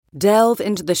Delve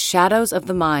into the shadows of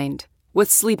the mind with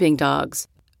Sleeping Dogs,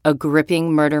 a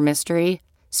gripping murder mystery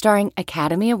starring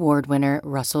Academy Award winner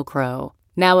Russell Crowe.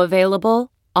 Now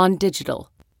available on digital.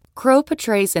 Crowe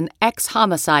portrays an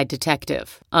ex-homicide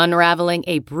detective unraveling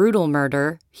a brutal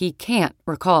murder he can't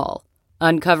recall.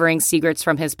 Uncovering secrets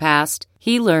from his past,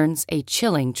 he learns a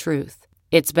chilling truth.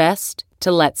 It's best to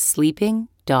let sleeping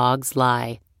dogs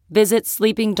lie. Visit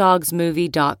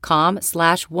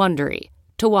sleepingdogsmovie.com/Wondery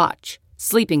to watch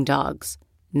Sleeping Dogs,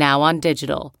 now on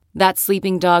digital. That's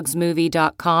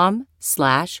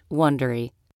sleepingdogsmovie.com/Wondery.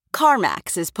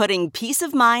 CarMax is putting peace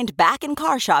of mind back in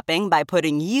car shopping by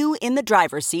putting you in the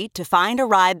driver's seat to find a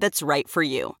ride that's right for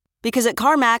you. Because at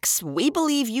CarMax, we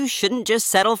believe you shouldn't just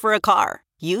settle for a car.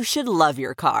 You should love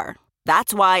your car.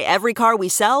 That's why every car we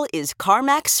sell is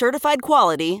CarMax certified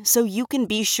quality, so you can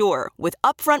be sure with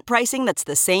upfront pricing that's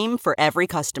the same for every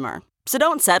customer. So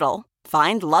don't settle.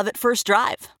 Find love at first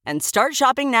drive and start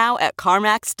shopping now at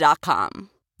CarMax.com.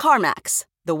 CarMax,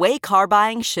 the way car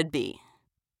buying should be.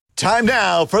 Time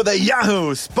now for the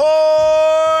Yahoo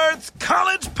Sports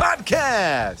College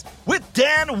Podcast with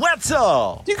Dan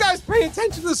Wetzel. Do you guys pay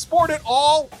attention to the sport at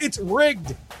all? It's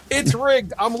rigged. It's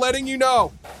rigged. I'm letting you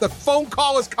know. The phone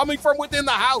call is coming from within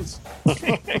the house.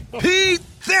 Pete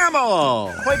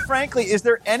Thamel. Quite frankly, is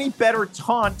there any better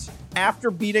taunt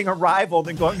after beating a rival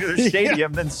than going to the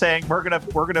stadium than saying we're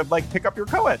gonna like pick up your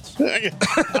co-eds?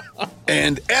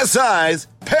 And SI's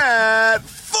Pat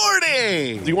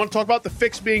Forty. Do you want to talk about the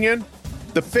fix being in?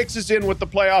 The fix is in with the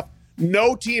playoff.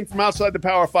 No team from outside the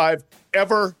Power Five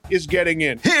ever is getting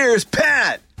in. Here's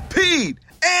Pat, Pete,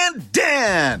 and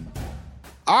Dan.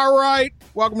 All right.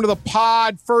 Welcome to the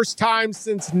pod. First time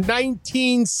since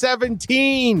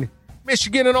 1917.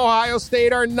 Michigan and Ohio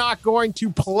State are not going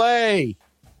to play.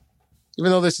 Even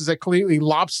though this is a completely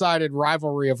lopsided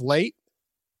rivalry of late.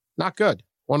 Not good.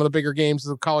 One of the bigger games of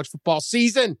the college football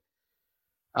season.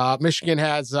 Michigan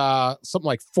has something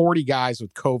like 40 guys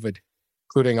with COVID,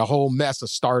 including a whole mess of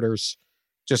starters.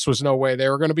 Just was no way they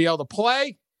were going to be able to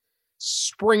play.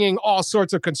 Springing all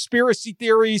sorts of conspiracy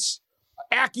theories,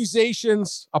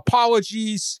 accusations,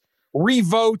 apologies,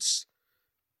 revotes,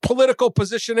 political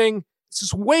positioning. This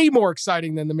is way more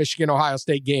exciting than the Michigan-Ohio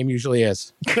State game usually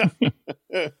is.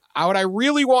 What I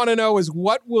really want to know is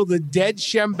what will the dead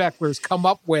Schembechlers come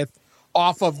up with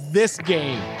off of this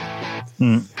game?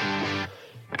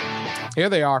 Here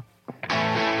they are.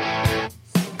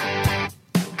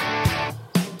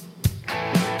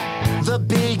 The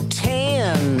Big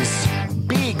Ten's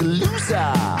big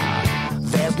loser.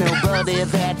 There's nobody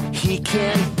that he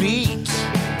can beat.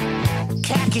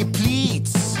 Khaki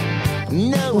pleats,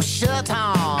 no shirt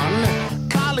on.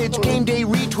 College game day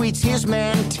retweets his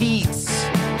man teats.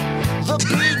 The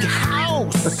big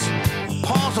house,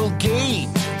 portal gate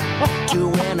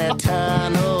to an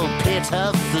eternal pit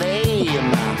of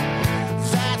flame.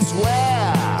 That's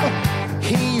where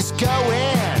he's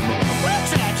going. We'll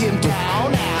track him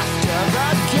down after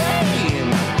the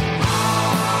game.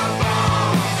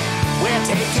 We're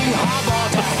taking Harbaugh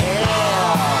to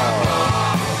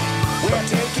hell. We're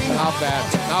taking Not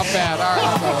bad. All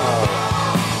right.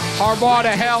 Harbaugh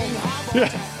to hell.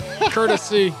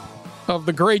 Courtesy of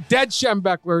the great dead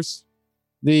Schembechlers.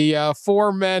 The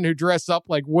four men who dress up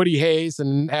like Woody Hayes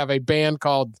and have a band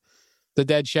called the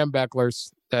Dead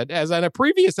Schembechlers. That, as in a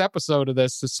previous episode of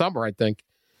this summer, I think,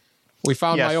 we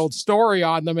found my old story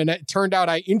on them, and it turned out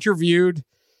I interviewed,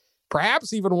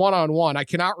 perhaps even one-on-one, I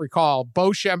cannot recall,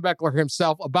 Bo Schembechler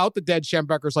himself about the Dead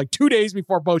Schembechlers like 2 days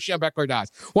before Bo Schembechler dies.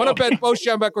 One of Bo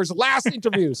Schembechler's last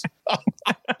interviews.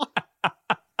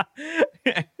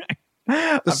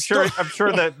 I'm sure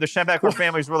that the Schembechler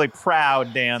family is really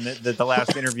proud, Dan, that the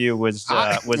last interview was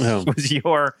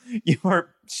your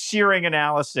searing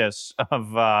analysis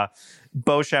of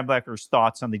Bo Schembechler's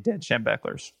thoughts on the dead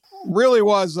Schembechlers. Really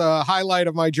was a highlight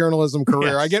of my journalism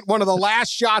career. Yes. I get one of the last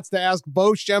shots to ask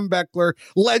Bo Schembechler,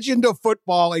 legend of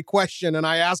football, a question, and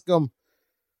I ask him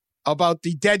about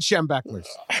the dead Schembechlers.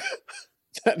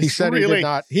 He said really,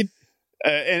 he did not.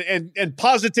 And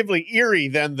positively eerie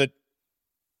then that,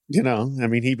 you know, I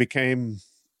mean, he became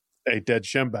a dead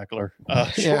Schembechler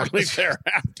shortly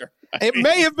thereafter. It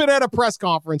may have been at a press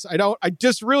conference. I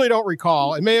just really don't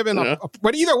recall. It may have been,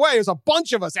 but either way, it was a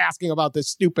bunch of us asking about this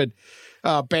stupid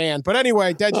band. But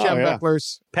anyway, dead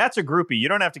Schembechlers. Yeah. Pat's a groupie. You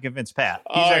don't have to convince Pat.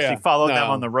 He's actually followed them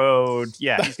on the road.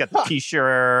 Yeah, he's got the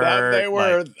T-shirt.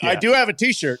 I do have a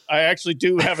T-shirt. I actually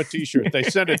do have a T-shirt. They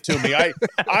sent it to me. I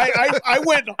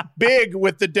went big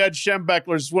with the dead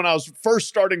Schembechlers when I was first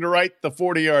starting to write the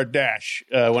 40-yard dash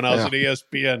when I was at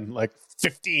ESPN, like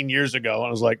 15 years ago. And I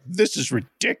was like, this is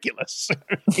ridiculous.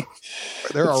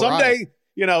 Someday,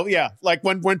 like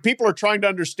when people are trying to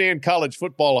understand college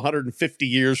football 150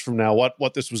 years from now,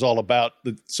 what this was all about,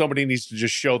 somebody needs to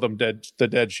just show them the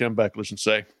dead Schembechlers and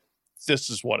say, this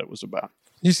is what it was about.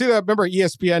 You see that? Remember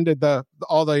ESPN did the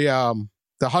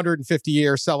 150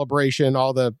 year celebration,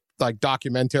 all the like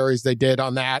documentaries they did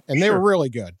on that, and they were really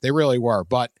good. They really were.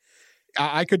 But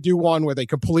I could do one where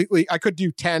I could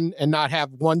do 10 and not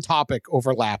have one topic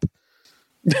overlap.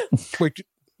 Which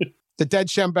the dead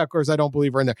Schembechlers, I don't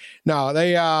believe are in there. No,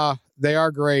 they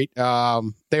are great. They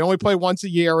only play once a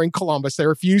year in Columbus. They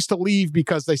refuse to leave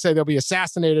because they say they'll be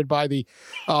assassinated by the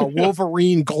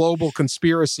Wolverine global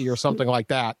conspiracy or something like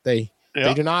that. They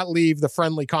do not leave the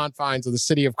friendly confines of the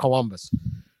city of Columbus.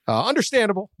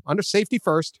 Understandable. Under safety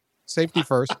first. Safety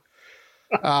first.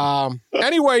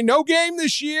 Anyway, no game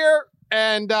this year.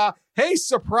 And hey,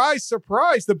 surprise,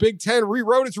 surprise, the Big Ten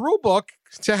rewrote its rule book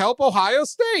to help Ohio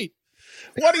State.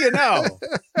 What do you know?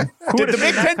 Did the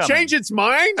Big Ten change its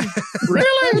mind?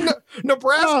 Really?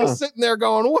 Nebraska's sitting there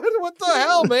going, what the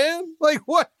hell, man? Like,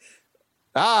 what?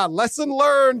 Lesson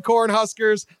learned,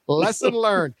 Cornhuskers. Lesson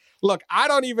learned. Look, I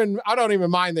don't even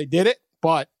mind they did it,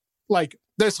 but like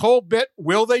this whole bit,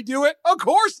 will they do it? Of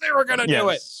course they were going to do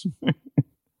it.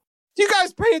 Do you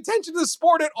guys pay attention to the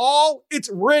sport at all? It's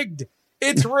rigged.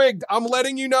 It's rigged. I'm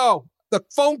letting you know. The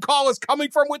phone call is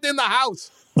coming from within the house.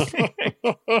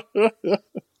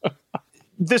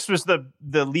 This was the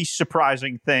least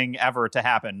surprising thing ever to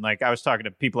happen. Like, I was talking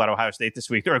to people at Ohio State this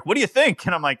week. They're like, what do you think?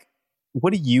 And I'm like,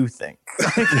 what do you think?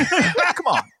 Come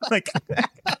on. Like,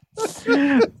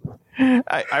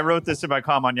 I wrote this in my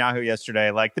column on Yahoo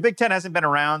yesterday. Like, the Big Ten hasn't been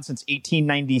around since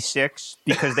 1896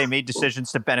 because they made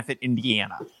decisions to benefit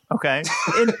Indiana. Okay.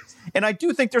 And I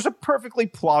do think there's a perfectly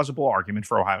plausible argument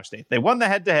for Ohio State. They won the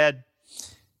head-to-head.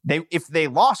 If they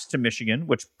lost to Michigan,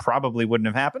 which probably wouldn't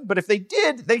have happened, but if they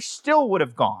did, they still would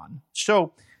have gone.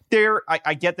 So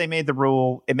I get they made the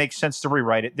rule. It makes sense to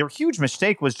rewrite it. Their huge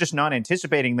mistake was just not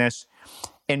anticipating this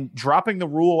and dropping the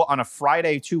rule on a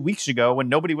Friday 2 weeks ago when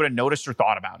nobody would have noticed or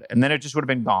thought about it. And then it just would have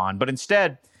been gone. But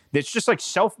instead, it's just like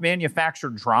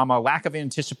self-manufactured drama, lack of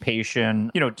anticipation,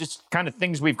 just kind of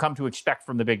things we've come to expect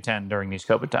from the Big Ten during these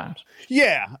COVID times.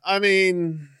 Yeah. I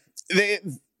mean,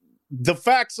 the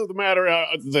facts of the matter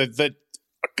that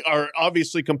are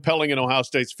obviously compelling in Ohio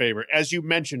State's favor. As you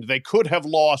mentioned, they could have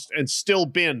lost and still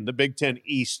been the Big Ten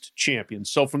East champions.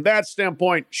 So from that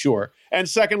standpoint, sure. And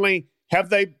secondly, have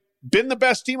they been the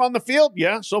best team on the field?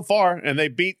 Yeah, so far. And they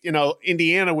beat,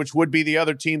 Indiana, which would be the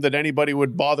other team that anybody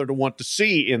would bother to want to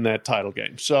see in that title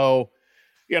game. So,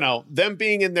 them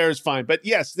being in there is fine. But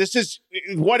yes, this is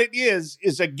what it is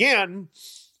again,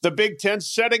 the Big Ten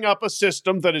setting up a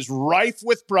system that is rife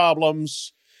with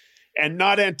problems and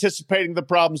not anticipating the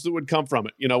problems that would come from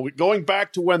it. Going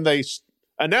back to when they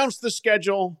announced the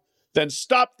schedule, then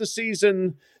stopped the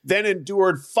season, then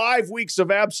endured 5 weeks of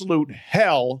absolute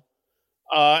hell,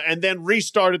 and then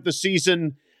restarted the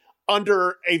season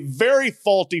under a very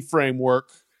faulty framework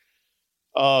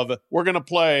of we're going to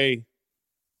play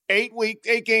 8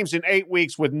 games in 8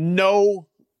 weeks with no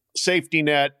safety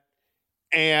net.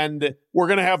 And we're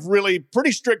going to have really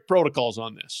pretty strict protocols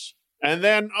on this. And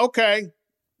then, okay,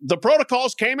 the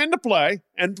protocols came into play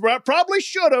and probably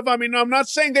should have. I mean, I'm not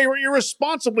saying they were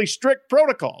irresponsibly strict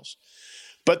protocols,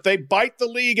 but they bite the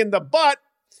league in the butt.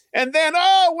 And then,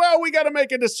 we got to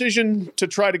make a decision to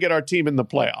try to get our team in the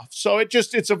playoffs. So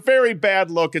it's a very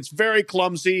bad look. It's very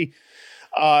clumsy.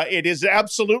 It is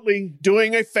absolutely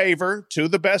doing a favor to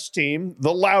the best team,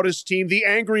 the loudest team, the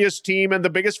angriest team, and the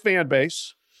biggest fan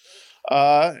base.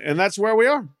 And that's where we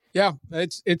are. Yeah,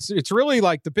 it's really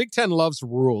like the Big Ten loves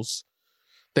rules.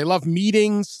 They love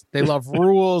meetings. They love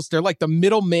rules. They're like the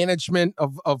middle management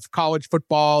of college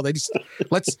football. They just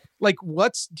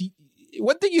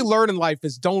one thing you learn in life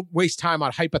is don't waste time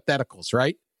on hypotheticals,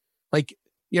 right? Like,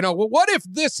 what if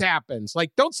this happens?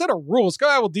 Like, don't set a rules.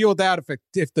 I will deal with that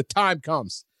if the time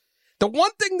comes. The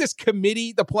one thing this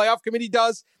committee, the playoff committee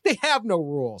does, they have no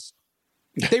rules.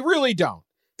 They really don't.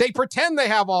 They pretend they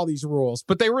have all these rules,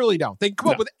 but they really don't. They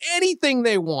come up with anything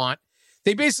they want.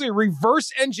 They basically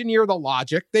reverse engineer the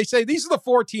logic. They say, these are the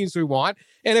 4 teams we want.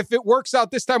 And if it works out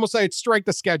this time, we'll say it's strength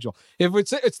of schedule. If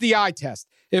it's the eye test.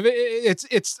 If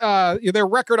it's their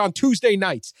record on Tuesday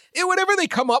nights. Whatever they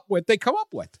come up with, they come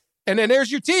up with. And then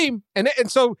there's your team. And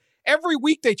so every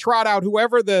week they trot out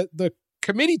whoever the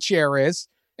committee chair is.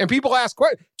 And people ask,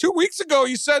 2 weeks ago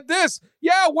you said this. We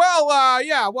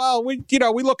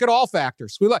look at all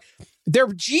factors.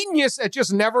 They're genius at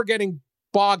just never getting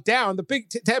bogged down. The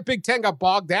Big Ten got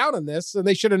bogged down in this, and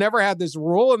they should have never had this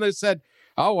rule. And they said,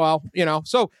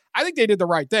 So I think they did the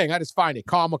right thing. I just find it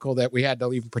comical that we had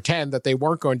to even pretend that they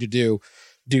weren't going to do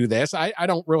do this. I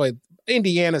don't really.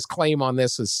 Indiana's claim on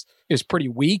this is pretty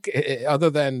weak, other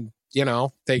than,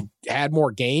 they had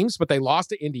more games, but they lost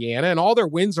to Indiana, and all their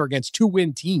wins are against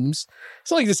 2-win teams.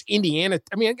 It's like this Indiana.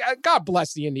 I mean, God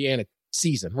bless the Indiana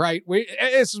season, right?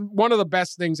 It's one of the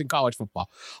best things in college football.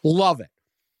 Love it.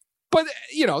 But,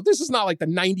 this is not like the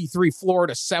 93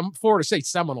 Florida State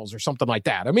Seminoles or something like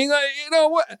that. I mean,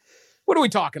 what are we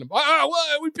talking about?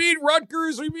 We beat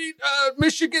Rutgers. We beat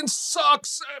Michigan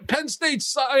sucks. Penn State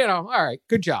sucks. All right,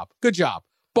 good job. Good job.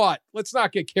 But let's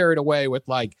not get carried away with,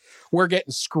 we're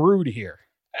getting screwed here.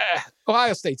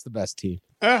 Ohio State's the best team.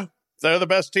 They're the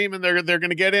best team, and they're going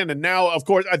to get in. And now, of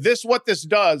course, what this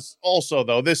does also,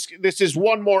 though, this is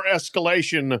one more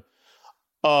escalation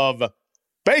of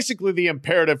basically the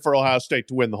imperative for Ohio State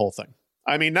to win the whole thing.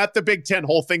 I mean, not the Big Ten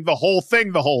whole thing, the whole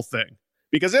thing.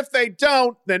 Because if they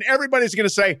don't, then everybody's going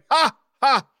to say, ha,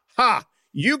 ha, ha.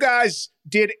 You guys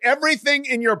did everything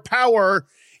in your power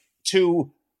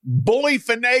to bully,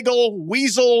 finagle,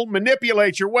 weasel,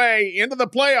 manipulate your way into the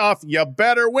playoff. You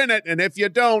better win it. And if you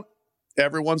don't,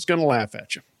 everyone's going to laugh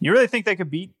at you. You really think they could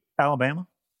beat Alabama?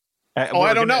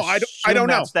 I don't know. I don't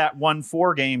know. That's that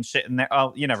 1-4 game sitting there.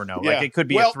 Oh, you never know. Yeah. It could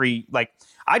be a 3.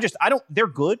 I don't. They're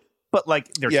good, but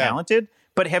they're talented.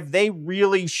 But have they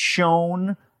really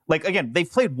shown? Again, they've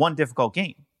played one difficult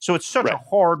game, so it's such a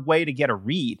hard way to get a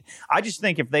read. I just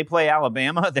think if they play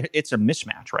Alabama, it's a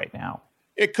mismatch right now.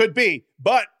 It could be,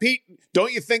 but Pete,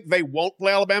 don't you think they won't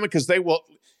play Alabama because they will?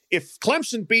 If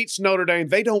Clemson beats Notre Dame,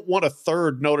 they don't want a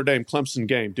third Notre Dame-Clemson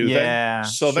game, do they? Yeah,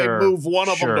 so they move one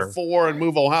of them to 4 and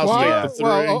move Ohio State to 3.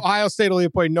 Well, Ohio State will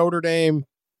play Notre Dame.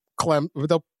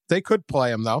 They could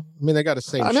play them, though. I mean, they got the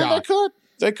same shot.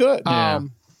 They could.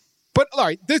 But all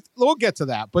right, we'll get to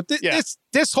that. But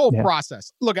this whole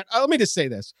process. Look, let me just say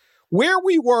this: where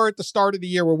we were at the start of the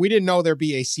year, where we didn't know there'd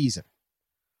be a season.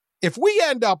 If we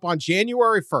end up on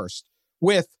January 1st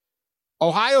with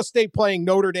Ohio State playing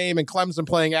Notre Dame and Clemson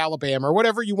playing Alabama, or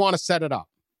whatever you want to set it up,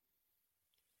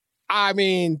 I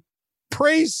mean,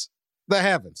 praise the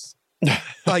heavens.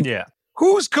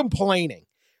 Who's complaining,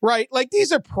 right?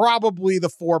 These are probably the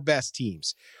 4 best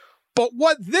teams. But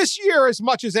what this year, as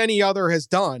much as any other, has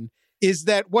done is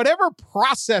that whatever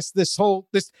process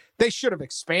they should have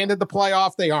expanded the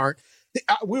playoff. They aren't.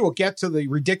 We will get to the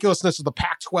ridiculousness of the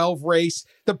Pac-12 race,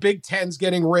 the Big Ten's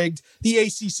getting rigged, the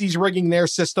ACC's rigging their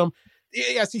system.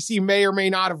 The SEC may or may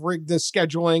not have rigged the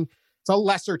scheduling. It's a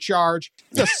lesser charge.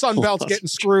 The Sun Belt's getting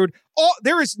screwed.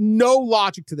 There is no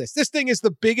logic to this. This thing is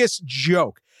the biggest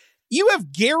joke. You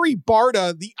have Gary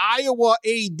Barta, the Iowa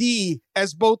AD,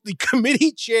 as both the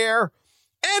committee chair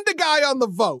and the guy on the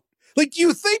vote. Do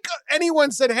you think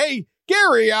anyone said, hey,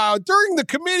 Gary, during the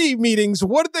committee meetings,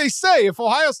 what did they say? If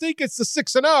Ohio State gets to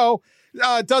 6-0,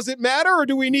 does it matter, or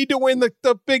do we need to win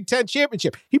the Big Ten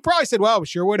championship? He probably said, well, it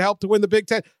sure would help to win the Big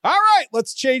Ten. All right,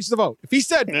 let's change the vote. If he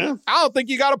said, I don't think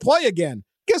you got to play again,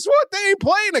 guess what? They ain't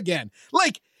playing again.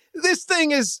 This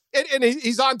thing is, and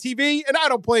he's on TV, and I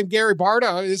don't blame Gary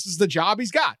Barta. This is the job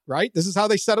he's got, right? This is how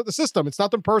they set up the system. It's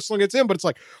nothing personal against him, but it's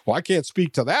well, I can't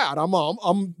speak to that.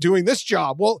 I'm doing this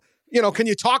job. Well, can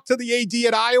you talk to the AD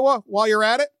at Iowa while you're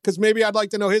at it? Because maybe I'd like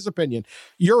to know his opinion.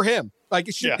 You're him.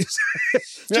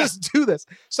 Just do this.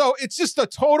 So it's just a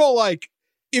total,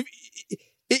 if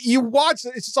you watch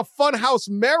it, it's just a funhouse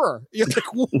mirror. You're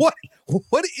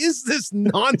what is this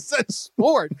nonsense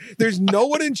sport? There's no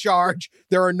one in charge.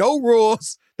 There are no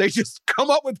rules. They just come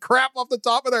up with crap off the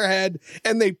top of their head,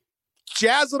 and they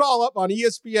jazz it all up on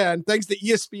ESPN, thanks to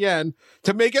ESPN,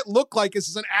 to make it look like this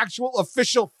is an actual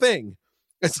official thing.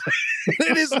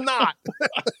 It is not.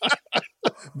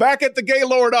 Back at the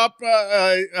Gaylord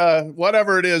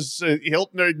whatever it is,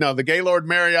 Hilton, the Gaylord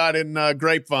Marriott in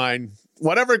Grapevine,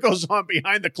 whatever goes on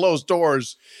behind the closed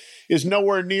doors is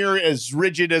nowhere near as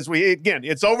rigid as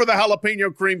it's over the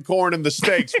jalapeno cream corn and the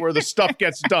steaks where the stuff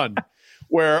gets done.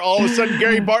 Where all of a sudden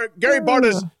Gary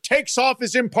Barta takes off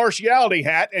his impartiality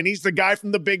hat, and he's the guy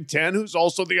from the Big Ten who's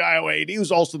also the Iowa AD,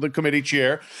 who's also the committee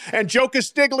chair. And Joe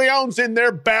Castiglione's in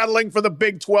there battling for the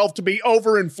Big 12 to be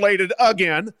overinflated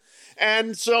again,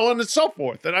 and so on and so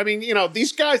forth. And I mean,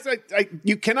 these guys,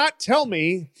 you cannot tell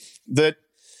me that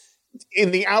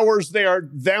in the hours they are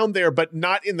down there, but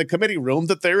not in the committee room,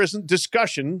 that there isn't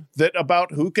discussion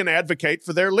about who can advocate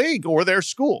for their league or their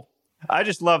school. I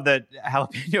just love that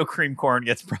jalapeno cream corn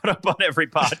gets brought up on every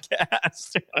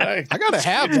podcast. I gotta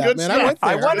have that, man.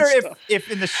 I wonder if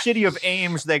in the city of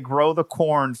Ames they grow the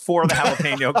corn for the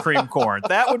jalapeno cream corn.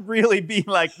 That would really be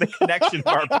the connection to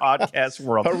our podcast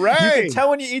world. Hooray! You can tell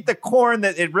when you eat the corn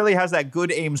that it really has that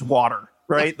good Ames water,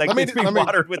 right? Like it's being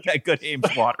watered with that good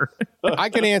Ames water. I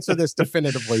can answer this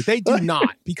definitively. They do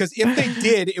not, because if they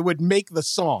did, it would make the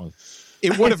song.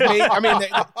 It would have made, I mean,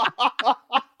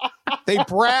 they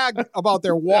brag about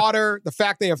their water, the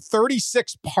fact they have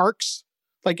 36 parks.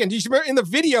 Like, and you remember in the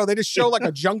video, they just show like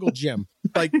a jungle gym.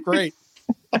 Like, great.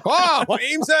 Oh,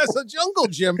 Ames has a jungle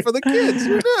gym for the kids.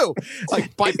 Who knew?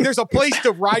 Like, there's a place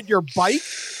to ride your bike.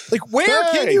 Like, where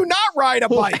can you not ride a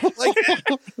bike? Like,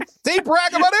 they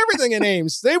brag about everything in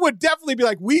Ames. They would definitely be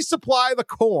like, we supply the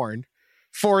corn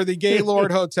for the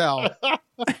Gaylord Hotel.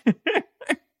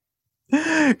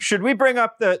 Should we bring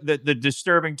up the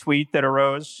disturbing tweet that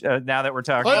arose now that we're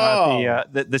talking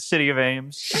about the city of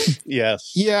Ames?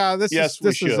 Yes. Yeah, this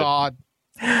is odd.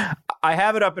 I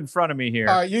have it up in front of me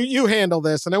here. You handle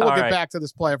this, and then we'll get back to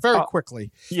this player very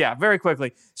quickly. Yeah, very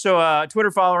quickly. So a Twitter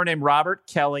follower named Robert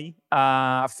Kelly,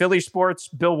 Philly Sports,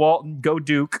 Bill Walton, Go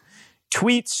Duke,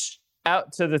 tweets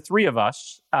out to the three of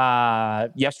us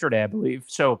yesterday, I believe.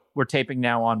 So we're taping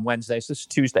now on Wednesday, so this is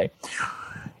Tuesday.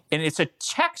 And it's a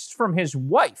text from his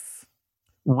wife.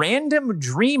 Random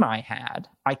dream I had.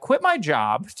 I quit my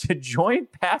job to join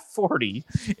Path 40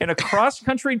 in a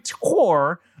cross-country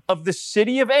tour of the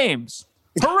city of Ames.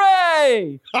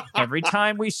 Hooray! Every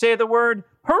time we say the word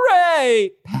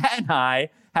hooray, Pat and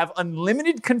I have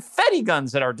unlimited confetti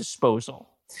guns at our disposal.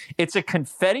 It's a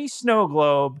confetti snow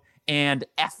globe and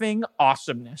effing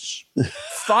awesomeness.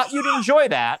 Thought you'd enjoy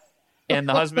that. And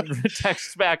the husband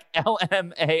texts back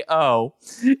LMAO.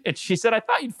 And she said, I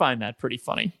thought you'd find that pretty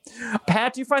funny.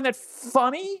 Pat, do you find that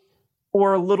funny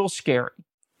or a little scary?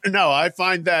 No, I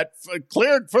find that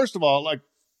clear. First of all, like,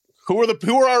 who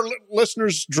are our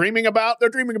listeners dreaming about? They're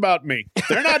dreaming about me.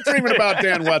 They're not dreaming about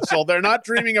Dan Wetzel. They're not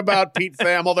dreaming about Pete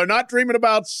Thamel. They're not dreaming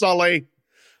about Sully.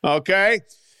 Okay?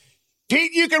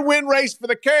 Pete, you can win Race for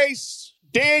the Case.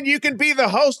 Dan, you can be the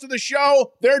host of the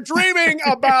show. They're dreaming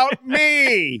about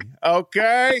me.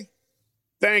 Okay?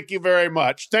 Thank you very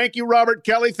much. Thank you, Robert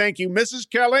Kelly. Thank you, Mrs.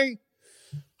 Kelly.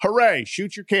 Hooray.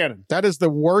 Shoot your cannon. That is the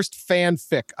worst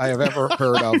fanfic I have ever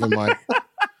heard of in my...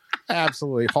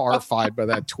 Absolutely horrified by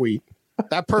that tweet.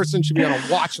 That person should be on a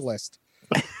watch list.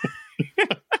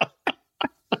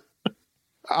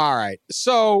 All right.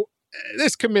 So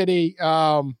this committee...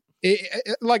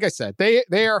 like I said,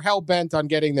 they are hell-bent on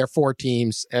getting their 4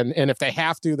 teams, and if they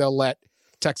have to, they'll let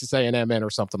Texas A&M in or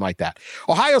something like that.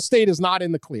 Ohio State is not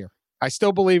in the clear. I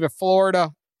still believe if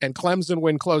Florida and Clemson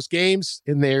win close games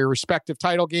in their respective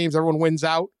title games, everyone wins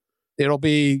out. It'll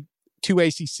be 2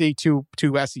 ACC, two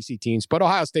SEC teams, but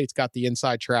Ohio State's got the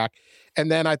inside track. And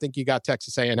then I think you got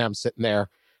Texas A&M sitting there.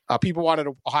 People wanted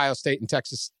Ohio State and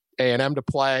Texas A&M to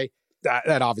play.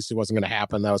 That obviously wasn't going to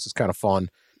happen. That was just kind of fun.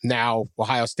 Now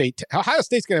Ohio State's going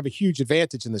to have a huge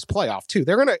advantage in this playoff too.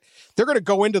 They're going to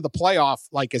go into the playoff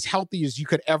like as healthy as you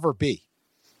could ever be.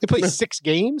 They played 6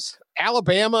 games.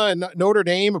 Alabama and Notre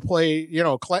Dame play,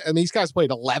 and these guys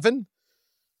played 11.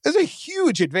 There's a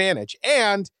huge advantage.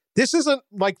 And this isn't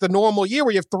like the normal year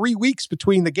where you have 3 weeks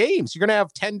between the games. You're going to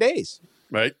have 10 days.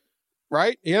 Right.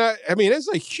 I mean,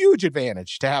 it's a huge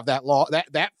advantage to have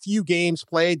that few games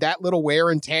played, that little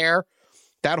wear and tear,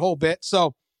 that whole bit.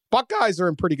 So Buckeyes are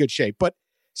in pretty good shape. But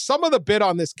some of the bit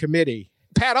on this committee,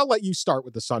 Pat, I'll let you start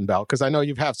with the Sun Belt because I know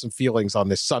you have some feelings on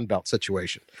this Sun Belt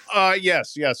situation.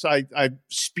 Yes. I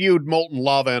spewed molten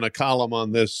lava in a column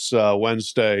on this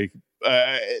Wednesday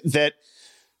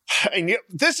and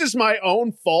this is my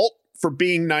own fault for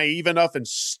being naive enough and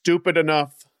stupid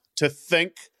enough to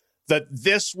think that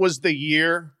this was the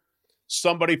year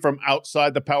somebody from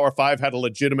outside the Power Five had a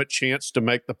legitimate chance to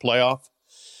make the playoff.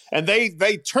 And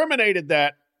they terminated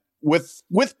that with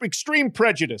extreme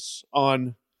prejudice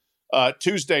on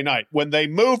Tuesday night when they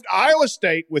moved Iowa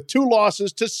State with 2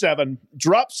 losses to 7,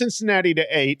 dropped Cincinnati to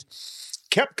 8,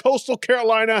 kept Coastal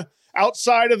Carolina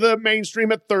outside of the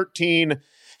mainstream at 13,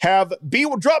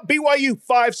 dropped BYU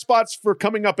 5 spots for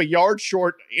coming up a yard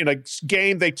short in a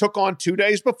game they took on 2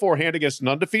 days beforehand against an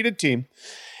undefeated team,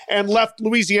 and left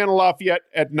Louisiana Lafayette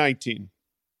at 19.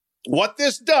 What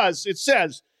this does, it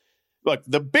says, look,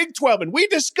 the Big 12, and we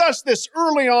discussed this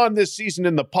early on this season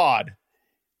in the pod,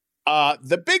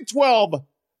 the Big 12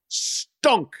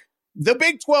 stunk. The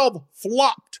Big 12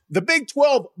 flopped. The Big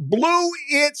 12 blew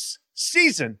its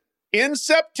season in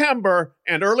September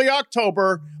and early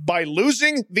October by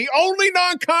losing the only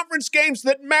non-conference games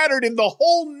that mattered in the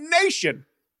whole nation.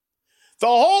 The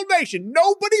whole nation.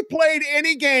 Nobody played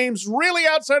any games really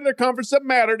outside of their conference that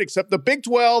mattered except the Big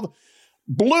 12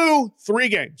 blew 3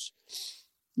 games.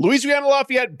 Louisiana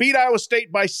Lafayette beat Iowa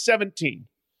State by 17.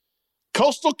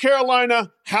 Coastal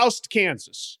Carolina housed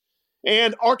Kansas.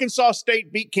 And Arkansas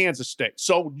State beat Kansas State.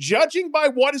 So judging by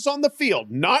what is on the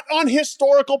field, not on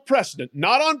historical precedent,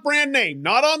 not on brand name,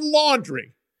 not on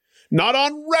laundry, not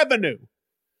on revenue,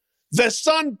 the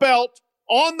Sun Belt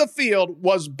on the field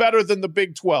was better than the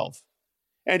Big 12.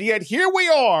 And yet here we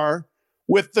are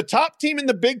with the top team in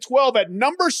the Big 12 at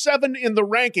number 7 in the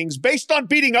rankings based on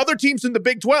beating other teams in the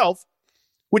Big 12,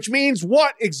 which means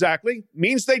what exactly?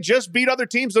 Means they just beat other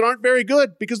teams that aren't very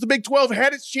good because the Big 12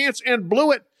 had its chance and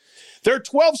blew it. They're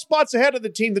 12 spots ahead of the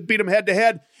team that beat them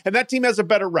head-to-head, and that team has a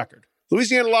better record.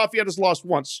 Louisiana Lafayette has lost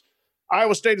once.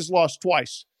 Iowa State has lost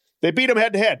twice. They beat them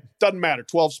head-to-head. Doesn't matter,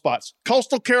 12 spots.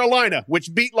 Coastal Carolina,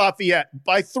 which beat Lafayette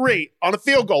by 3 on a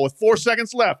field goal with 4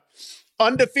 seconds left.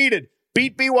 Undefeated.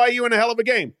 Beat BYU in a hell of a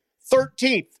game.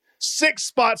 13th. 6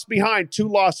 spots behind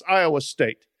 2-loss Iowa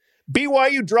State.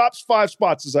 BYU drops 5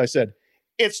 spots, as I said.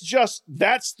 It's just,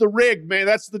 that's the rig, man.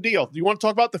 That's the deal. Do you want to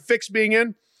talk about the fix being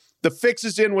in? The fix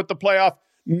is in with the playoff.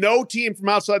 No team from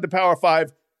outside the Power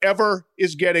 5 ever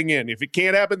is getting in. If it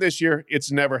can't happen this year,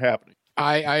 it's never happening.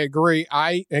 I agree.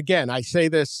 I say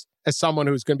this as someone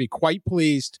who's going to be quite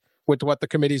pleased with what the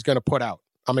committee is going to put out.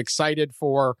 I'm excited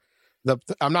for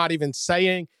I'm not even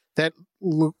saying that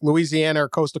Louisiana or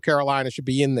Coastal Carolina should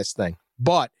be in this thing,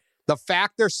 but the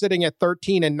fact they're sitting at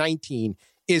 13 and 19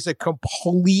 is a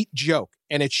complete joke,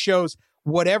 and it shows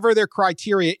whatever their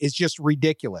criteria is just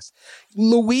ridiculous.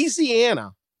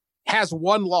 Louisiana has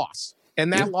 1 loss,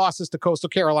 and that loss is to Coastal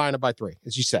Carolina by 3,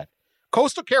 as you said.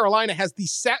 Coastal Carolina has the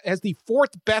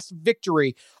 4th best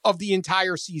victory of the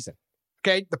entire season.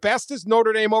 Okay, the best is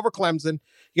Notre Dame over Clemson.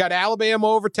 You got Alabama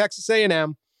over Texas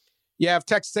A&M. You have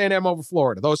Texas A&M over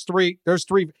Florida. There's three.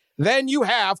 Then you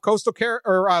have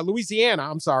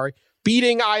Louisiana,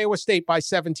 beating Iowa State by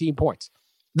 17 points.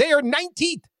 They are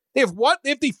 19th. They have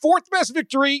the 4th best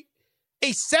victory,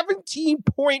 a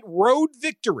 17-point road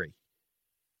victory.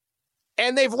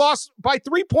 And they've lost by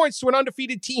 3 points to an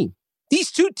undefeated team. These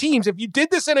two teams, if you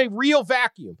did this in a real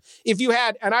vacuum, if you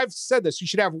had, and I've said this, you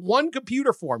should have one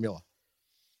computer formula.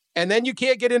 And then you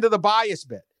can't get into the bias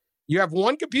bit. You have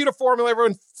one computer formula,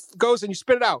 everyone goes and you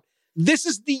spit it out. This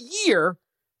is the year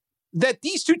that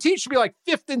these two teams should be like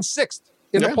 5th and 6th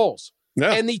in the polls.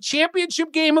 Yeah. And the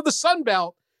championship game of the Sun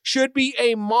Belt should be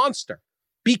a monster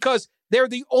because they're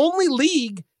the only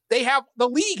league the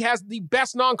league has the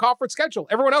best non-conference schedule.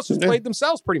 Everyone else has played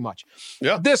themselves pretty much.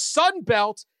 Yeah. The Sun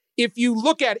Belt, if you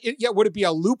look at it, would it be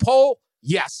a loophole?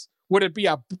 Yes. Would it be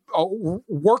a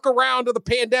workaround of the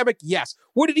pandemic? Yes.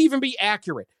 Would it even be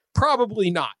accurate? Probably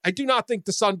not. I do not think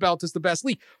the Sun Belt is the best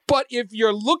league. But if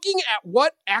you're looking at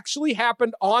what actually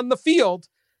happened on the field,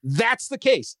 that's the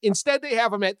case. Instead, they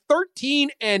have them at 13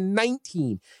 and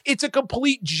 19. It's a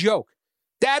complete joke.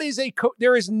 That is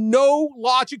there is no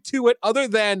logic to it other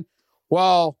than,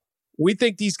 well, we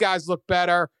think these guys look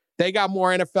better. They got more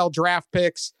NFL draft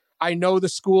picks. I know the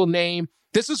school name.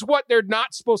 This is what they're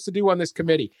not supposed to do on this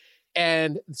committee.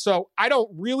 And so I don't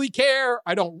really care.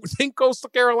 I don't think Coastal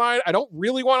Carolina. I don't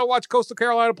really want to watch Coastal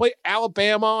Carolina play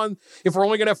Alabama on. If we're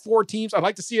only going to have 4 teams, I'd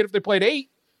like to see it if they played 8.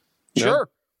 Sure.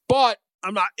 But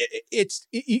I'm not,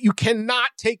 you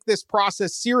cannot take this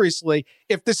process seriously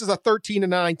if this is a 13 and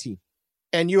 19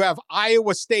 and you have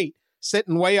Iowa State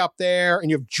sitting way up there and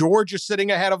you have Georgia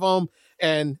sitting ahead of them.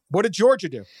 And what did Georgia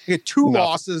do? They had 2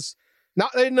 losses. They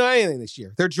didn't know anything this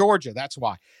year. They're Georgia. That's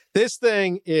why. This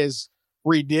thing is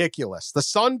ridiculous. The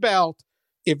Sun Belt,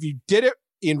 if you did it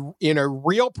in a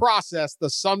real process, the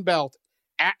Sun Belt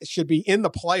should be in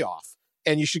the playoff.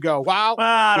 And you should go, wow. Well,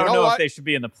 I don't know if they should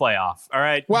be in the playoff. All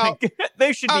right. Well,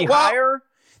 they should be higher.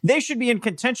 They should be in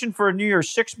contention for a New Year's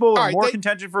Six Bowl or more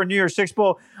contention for a New Year's Six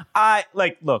Bowl.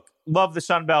 Look, love the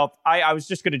Sun Belt. I was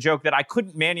just going to joke that I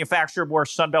couldn't manufacture more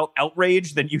Sun Belt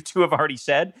outrage than you two have already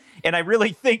said. And I really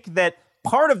think that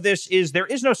part of this is there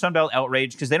is no Sun Belt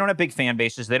outrage because they don't have big fan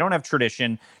bases. They don't have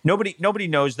tradition. Nobody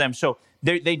knows them. So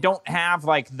they don't have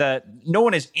no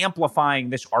one is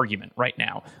amplifying this argument right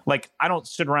now. Like, I don't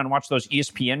sit around and watch those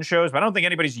ESPN shows, but I don't think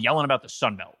anybody's yelling about the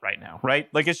Sun Belt right now, right?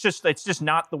 Like, it's just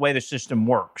not the way the system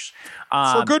works.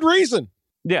 For good reason.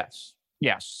 Yes.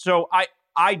 So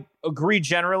I agree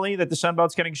generally that the Sun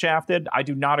Belt's getting shafted. I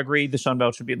do not agree the Sun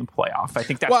Belt should be in the playoff. I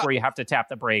think that's where you have to tap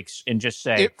the brakes and just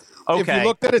say, okay,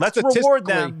 let's reward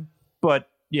them.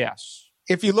 But yes.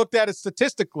 If you looked at it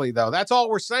statistically, though, that's all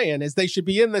we're saying is they should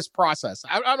be in this process.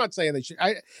 I'm not saying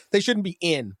they shouldn't be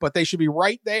in, but they should be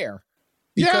right there.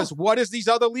 Because what has these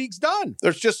other leagues done?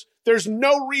 There's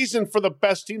no reason for the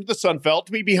best teams of the Sun Belt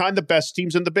to be behind the best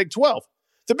teams in the Big 12.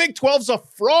 The Big 12's a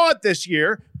fraud this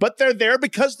year, but they're there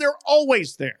because they're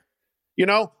always there. You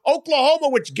know, Oklahoma,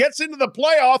 which gets into the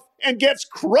playoff and gets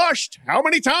crushed how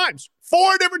many times?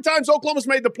 4 different times Oklahoma's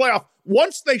made the playoff.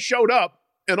 Once they showed up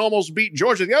and almost beat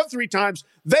Georgia. The other 3 times,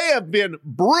 they have been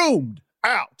broomed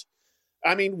out.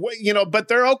 I mean, but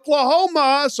they're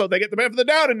Oklahoma, so they get the benefit of the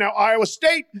doubt. And now Iowa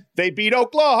State, they beat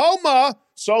Oklahoma,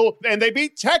 and they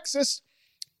beat Texas.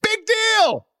 Big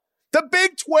deal. The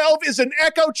Big 12 is an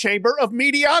echo chamber of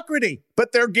mediocrity,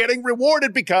 but they're getting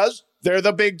rewarded because they're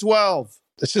the Big 12.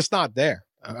 It's just not there.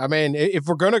 I mean, if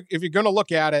you're gonna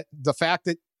look at it, the fact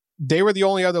that they were the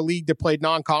only other league that played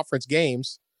non-conference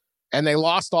games, and they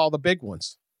lost all the big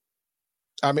ones.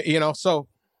 I mean, so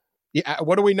yeah,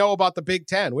 what do we know about the Big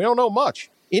Ten? We don't know much.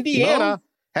 Indiana's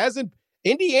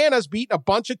beaten a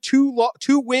bunch of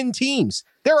two-win teams.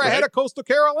 They're ahead of Coastal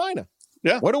Carolina.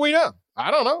 Yeah. What do we know?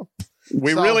 I don't know.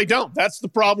 We really don't. That's the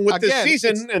problem with this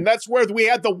season, and that's where we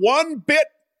had the one bit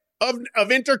of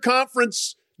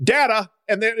interconference data,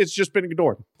 and then it's just been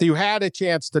ignored. You had a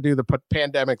chance to do the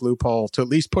pandemic loophole to at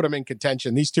least put them in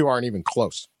contention. These two aren't even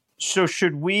close. So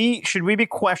should we be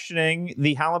questioning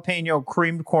the jalapeno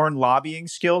creamed corn lobbying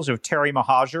skills of Terry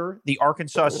Mahajer, the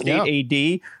Arkansas State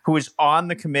AD, who is on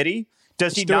the committee?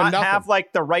 Does he not have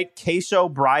like the right queso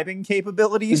bribing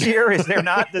capabilities here? Is there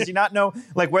not? Does he not know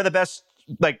like where the best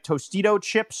like Tostito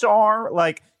chips are?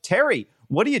 Like, Terry,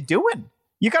 what are you doing?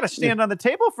 You got to stand on the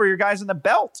table for your guys in the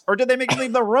belt. Or did they make him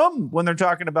leave the room when they're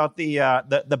talking about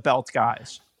the belt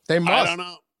guys? They must. I don't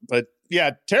know. But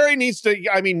yeah, Terry needs to,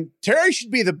 Terry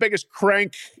should be the biggest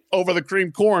crank over the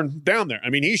cream corn down there. I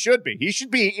mean, he should be. He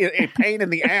should be a pain in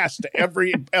the ass to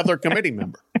every other committee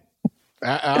member.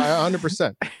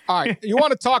 100%. All right. You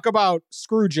want to talk about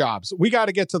screw jobs? We got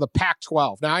to get to the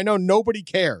Pac-12. Now, I know nobody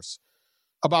cares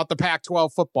about the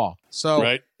Pac-12 football.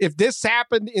 So if this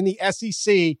happened in the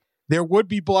SEC, there would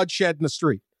be bloodshed in the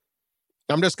street.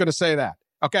 I'm just going to say that.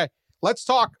 Okay. Let's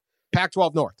talk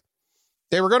Pac-12 North.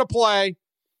 They were going to play.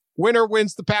 Winner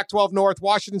wins the Pac-12 North.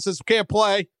 Washington says, can't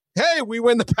play. Hey, we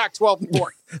win the Pac-12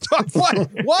 North.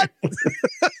 What?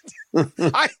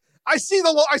 I see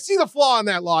the flaw in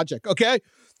that logic, okay?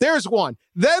 There's one.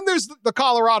 Then there's the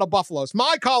Colorado Buffaloes.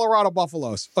 My Colorado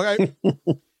Buffaloes, okay?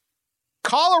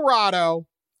 Colorado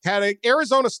had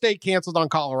Arizona State canceled on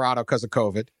Colorado because of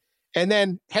COVID. And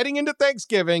then heading into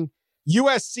Thanksgiving,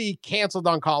 USC canceled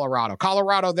on Colorado.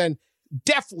 Colorado then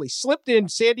definitely slipped in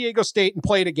San Diego State and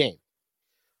played a game.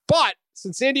 But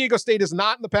since San Diego State is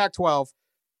not in the Pac-12,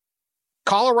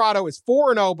 Colorado is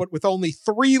 4-0, but with only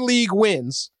 3 league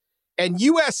wins. And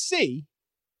USC,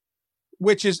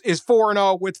 which is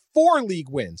 4-0 with 4 league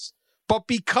wins. But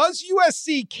because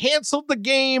USC canceled the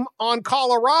game on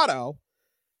Colorado,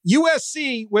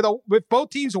 USC, with both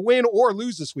teams win or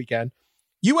lose this weekend,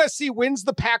 USC wins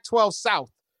the Pac-12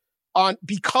 South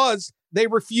because they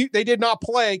did not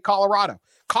play Colorado.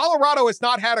 Colorado has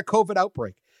not had a COVID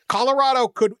outbreak. Colorado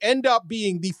could end up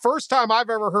being the first time I've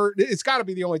ever heard, it's got to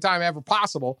be the only time ever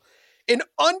possible, an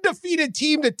undefeated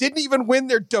team that didn't even win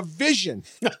their division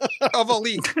of a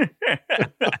league.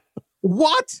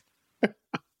 What?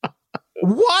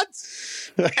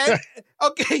 And,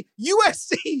 okay,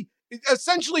 USC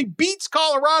essentially beats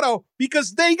Colorado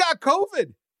because they got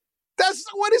COVID.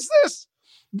 What is this?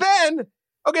 Then,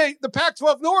 okay, the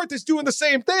Pac-12 North is doing the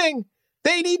same thing.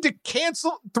 They need to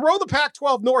throw the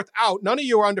Pac-12 North out. None of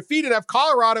you are undefeated. Have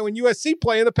Colorado and USC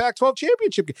play in the Pac-12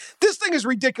 championship game. This thing is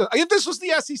ridiculous. If this was the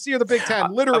SEC or the Big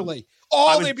Ten, literally,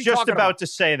 I was just about to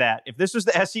say that. If this was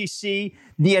the SEC,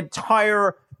 the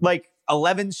entire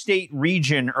 11 state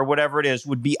region or whatever it is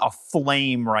would be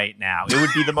aflame right now. It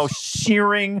would be the most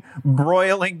searing,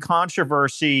 broiling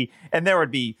controversy, and there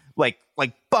would be like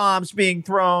bombs being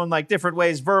thrown, different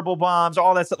ways, verbal bombs,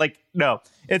 all that stuff. No,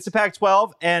 it's the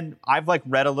Pac-12, and I've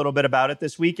read a little bit about it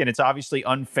this week, and it's obviously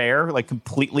unfair,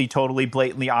 completely, totally,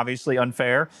 blatantly, obviously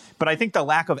unfair. But I think the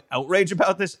lack of outrage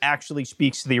about this actually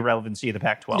speaks to the irrelevancy of the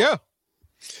Pac-12. Yeah.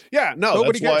 Yeah, no,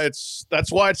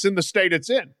 that's why it's in the state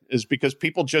it's in, is because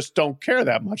people just don't care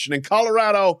that much. And in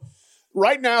Colorado,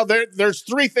 right now, there's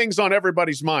 3 things on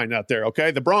everybody's mind out there, okay?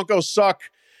 The Broncos suck.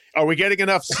 Are we getting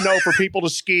enough snow for people to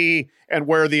ski? And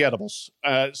where are the edibles?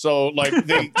 The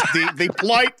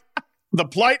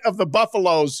plight of the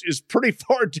Buffaloes is pretty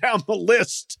far down the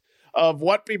list of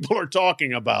what people are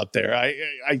talking about there.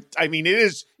 I mean,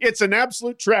 it's an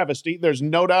absolute travesty. There's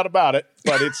no doubt about it,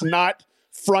 but it's not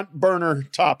front burner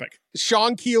topic.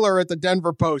 Sean Keeler at the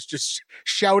Denver Post just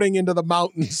shouting into the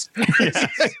mountains.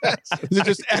 It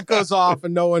just echoes off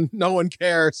and no one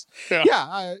cares.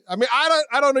 Yeah. I mean,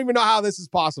 I don't even know how this is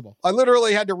possible. I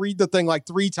literally had to read the thing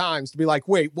 3 times to be like,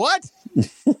 wait, what?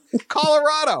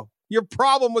 Colorado, your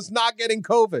problem was not getting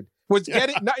COVID.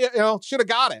 Should have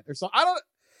got it or something.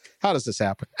 How does this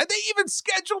happen? And they even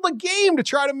scheduled a game to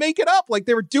try to make it up.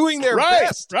 They were doing their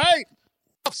best. Right.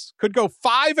 Buffs could go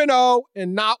 5-0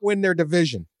 and not win their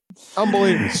division.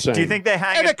 Unbelievable. Insane. Do you think they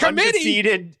hang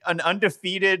And an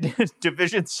undefeated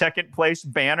division second place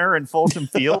banner in Folsom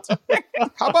Field?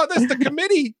 How about this? The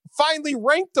committee finally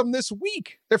ranked them this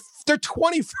week. They're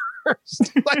 21st.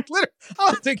 Like, literally,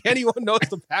 I don't think anyone knows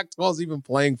the Pac-12 is even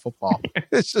playing football.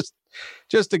 It's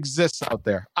just exists out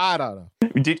there. I don't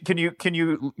know. Can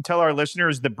you tell our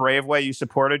listeners the brave way you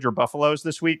supported your Buffaloes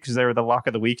this week because they were the lock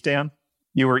of the week, Dan?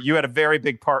 You had a very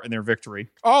big part in their victory.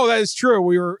 Oh, that is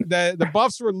true. The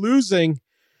Buffs were losing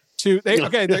to they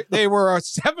were a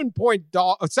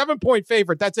 7-point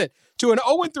favorite. That's it, to an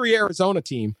 0-3 Arizona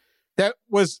team that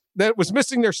was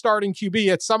missing their starting QB.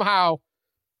 Yet somehow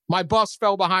my Buffs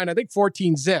fell behind. I think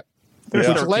 14-zip. There's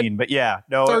 13, but yeah,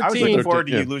 no, 13, I was looking forward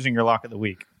to you losing your lock of the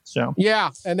week. So yeah,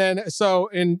 and then so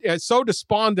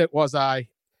despondent was I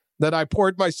that I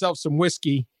poured myself some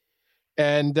whiskey.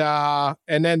 And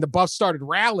then the Buffs started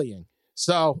rallying.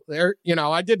 So there,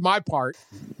 I did my part.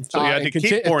 So you had to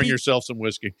keep pouring yourself some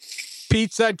whiskey.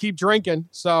 Pete said, keep drinking.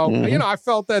 So, I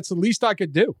felt that's the least I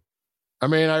could do. I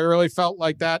mean, I really felt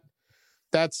like that.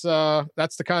 That's the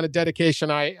kind of dedication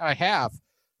I have,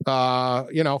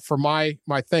 for my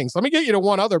things. Let me get you to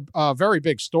one other very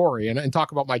big story and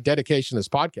talk about my dedication to this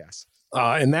podcast.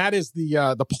 And that is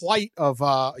the plight of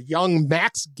young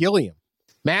Max Gilliam.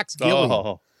 Max Gilliam.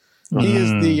 Oh. He is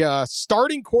the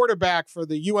starting quarterback for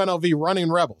the UNLV Running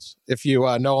Rebels, if you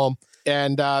know him.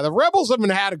 And the Rebels haven't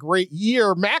had a great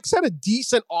year. Max had a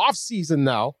decent offseason,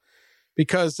 though,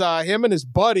 because him and his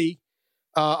buddy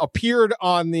appeared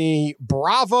on the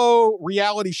Bravo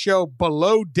reality show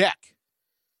Below Deck.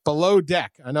 Below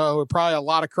Deck. I know probably a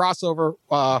lot of crossover.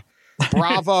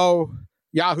 Bravo,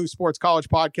 Yahoo Sports College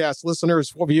podcast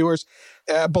listeners, viewers.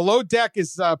 Below Deck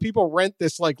is people rent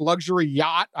this like luxury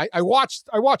yacht. I watched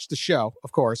the show,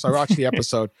 of course. I watched the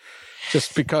episode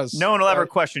just because no one will ever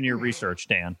question your research,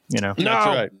 Dan. No, that's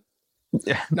right.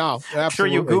 No, absolutely. I'm sure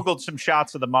you Googled some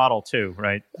shots of the model too,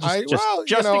 right?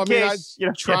 Just in case.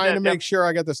 Trying to make sure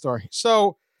I get the story.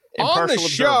 So on the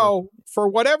show, for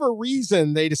whatever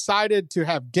reason, they decided to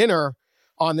have dinner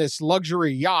on this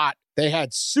luxury yacht. They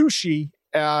had sushi.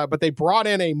 But they brought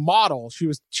in a model.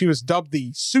 She was dubbed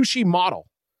the sushi model,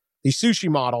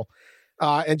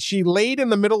 and she laid in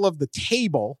the middle of the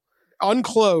table,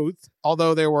 unclothed.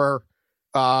 Although there were,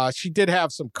 she did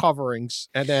have some coverings,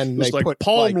 and then they put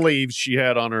palm leaves she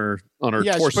had on her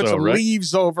torso. She put some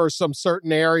leaves over some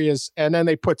certain areas, and then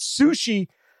they put sushi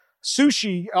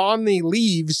on the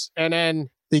leaves, and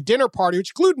then the dinner party,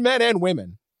 which included men and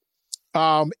women,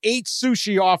 ate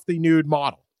sushi off the nude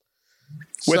model.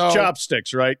 With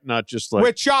chopsticks, right? Not just like...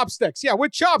 With chopsticks. Yeah,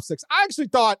 with chopsticks. I actually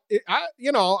thought,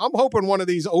 I'm hoping one of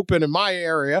these open in my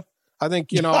area. I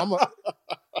think,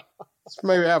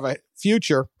 maybe have a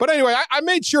future. But anyway, I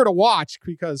made sure to watch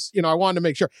because, I wanted to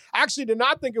make sure. I actually did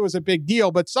not think it was a big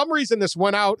deal, but some reason this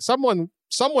went out. Someone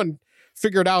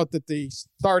figured out that the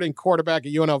starting quarterback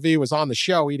at UNLV was on the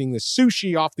show eating the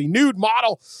sushi off the nude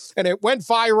model, and it went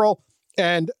viral.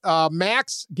 And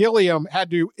Max Gilliam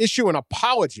had to issue an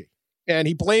apology. And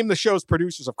he blamed the show's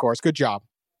producers, of course. Good job.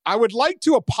 I would like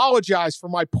to apologize for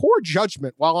my poor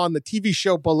judgment while on the TV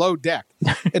show Below Deck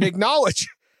and acknowledge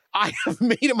I have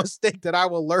made a mistake that I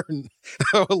will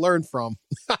learn from.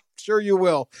 I'm sure you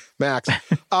will, Max.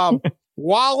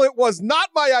 While it was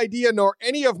not my idea nor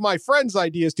any of my friends'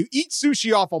 ideas to eat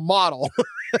sushi off a model,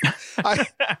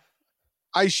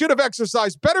 I should have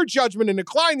exercised better judgment and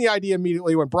declined the idea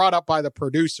immediately when brought up by the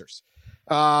producers.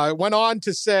 Went on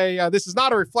to say, this is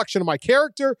not a reflection of my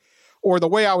character or the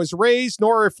way I was raised,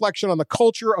 nor a reflection on the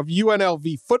culture of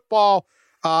UNLV football.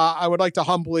 I would like to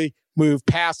humbly move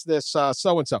past this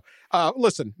so-and-so.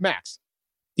 Listen, Max,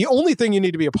 the only thing you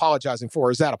need to be apologizing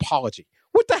for is that apology.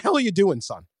 What the hell are you doing,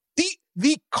 son?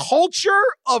 The culture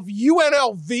of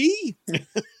UNLV?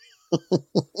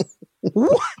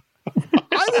 What?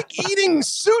 I think eating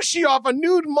sushi off a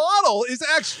nude model is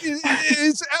actually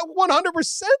is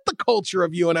 100% the culture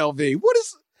of UNLV. What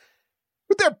is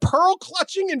with their pearl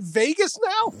clutching in Vegas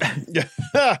now?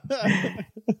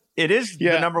 It is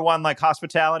the number one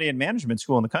hospitality and management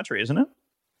school in the country, isn't it?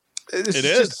 It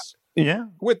is. Yeah.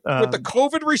 With the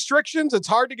COVID restrictions, it's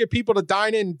hard to get people to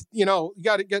dine in.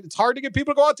 It's hard to get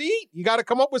people to go out to eat. You got to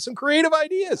come up with some creative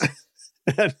ideas.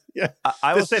 Yeah,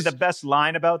 I will say the best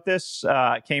line about this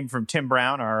came from Tim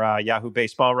Brown, our Yahoo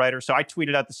baseball writer. So I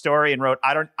tweeted out the story and wrote,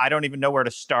 "I don't even know where to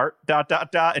start." ...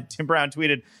 And Tim Brown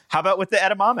tweeted, "How about with the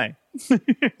edamame?"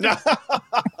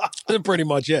 That's pretty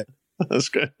much it. That's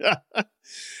good.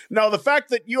 No, the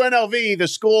fact that UNLV, the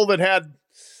school that had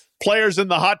players in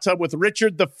the hot tub with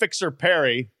Richard the Fixer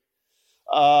Perry,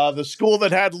 the school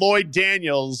that had Lloyd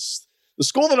Daniels, The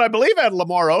school that I believe had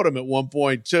Lamar Odom at one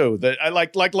point too. That I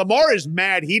like Lamar is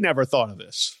mad he never thought of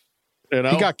this. You know,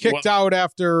 he got kicked out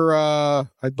after I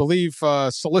believe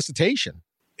solicitation.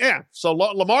 Yeah, so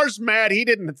Lamar's mad he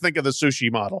didn't think of the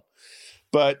sushi model.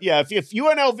 But yeah, if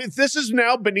UNLV, if this is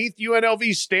now beneath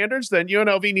UNLV's standards, then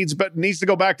UNLV needs to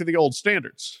go back to the old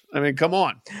standards. I mean, come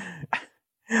on.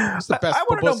 It's the best I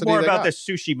want to know more about got. this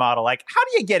sushi model. Like, how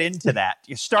do you get into that?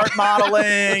 You start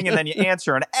modeling and then you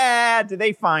answer an ad. Do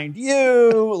they find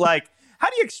you? Like, how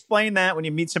do you explain that when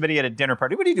you meet somebody at a dinner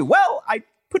party? What do you do? Well, I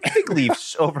put fig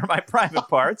leaves over my private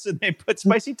parts and they put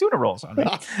spicy tuna rolls on me.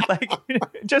 Like,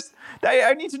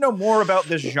 I need to know more about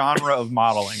this genre of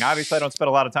modeling. Obviously, I don't spend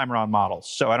a lot of time around models,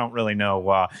 so I don't really know.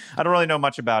 I don't really know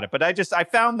much about it. But I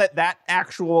found that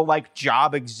actual like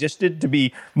job existed to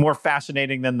be more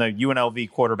fascinating than the UNLV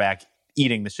quarterback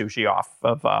eating the sushi off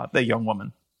of the young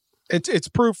woman. It's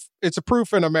proof. It's a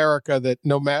proof in America that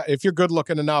no matter if you're good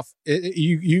looking enough,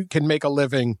 you can make a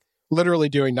living literally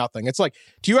doing nothing. It's like,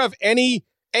 do you have any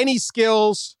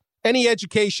skills, any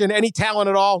education, any talent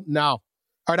at all? No. All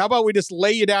right, how about we just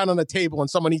lay you down on the table and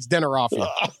someone eats dinner off you?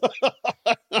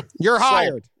 You're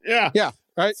hired. So, yeah,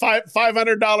 right?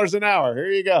 $500 an hour.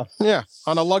 Here you go. Yeah,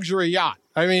 on a luxury yacht.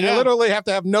 I mean, you literally have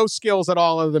to have no skills at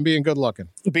all other than being good looking.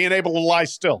 Being able to lie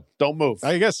still. Don't move.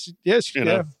 I guess, yes. You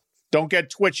know, don't get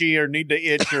twitchy or need to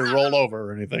itch or roll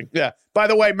over or anything. Yeah. By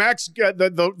the way, Max,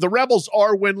 the Rebels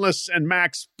are winless, and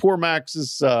poor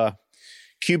Max's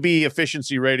QB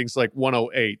efficiency rating's like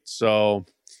 108. So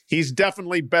he's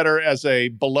definitely better as a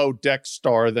below deck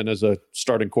star than as a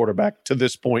starting quarterback to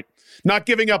this point. Not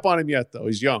giving up on him yet, though.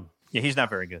 He's young. Yeah, he's not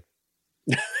very good.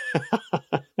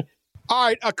 All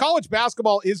right, college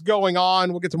basketball is going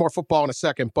on. We'll get to more football in a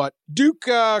second. But Duke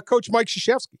coach Mike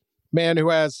Krzyzewski, man who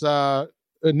has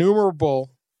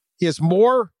he has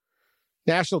more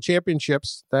national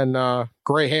championships than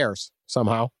gray hairs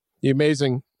somehow. The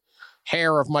amazing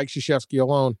hair of Mike Krzyzewski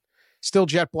alone. Still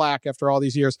jet black after all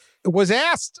these years. It was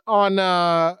asked on,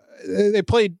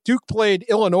 Duke played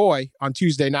Illinois on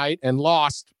Tuesday night and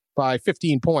lost by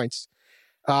 15 points.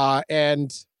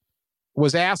 And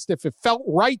was asked if it felt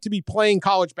right to be playing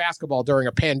college basketball during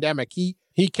a pandemic. He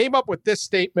came up with this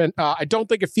statement. I don't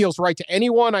think it feels right to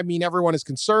anyone. I mean, everyone is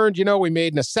concerned. You know, we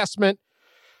made an assessment.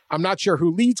 I'm not sure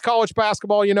who leads college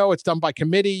basketball. You know, it's done by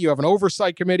committee. You have an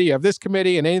oversight committee. You have this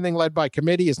committee, and anything led by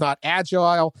committee is not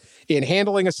agile in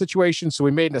handling a situation. So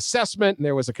we made an assessment, and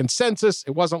there was a consensus.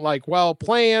 It wasn't like well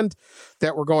planned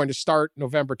that we're going to start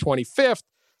November 25th.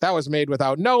 That was made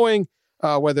without knowing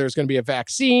whether there's going to be a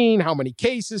vaccine, how many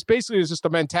cases. Basically, it was just a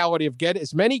mentality of get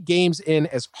as many games in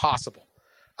as possible.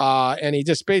 And he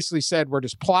just basically said, we're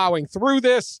just plowing through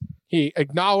this. He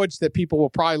acknowledged that people will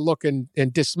probably look and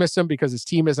dismiss him because his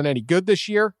team isn't any good this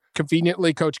year.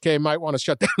 Conveniently, Coach K might want to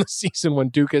shut down the season when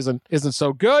Duke isn't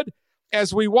so good.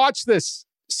 As we watch this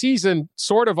season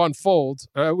sort of unfold,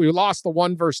 we lost the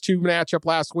 1 versus 2 matchup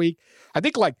last week. I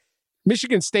think like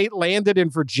Michigan State landed in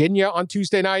Virginia on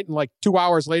Tuesday night, and like 2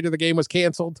 hours later, the game was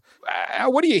canceled.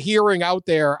 What are you hearing out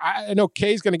there? I know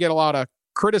Kay's going to get a lot of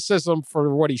criticism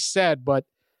for what he said, but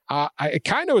it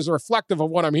kind of is reflective of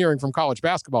what I'm hearing from college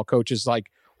basketball coaches. Like,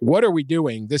 what are we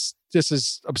doing? This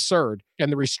is absurd. And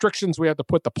the restrictions we have to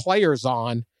put the players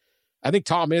on. I think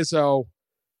Tom Izzo,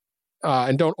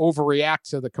 and don't overreact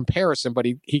to the comparison, but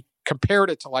he compared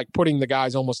it to like putting the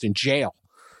guys almost in jail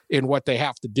in what they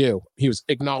have to do. He was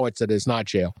acknowledged that it's not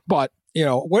jail. But, you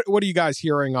know, what are you guys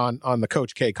hearing on the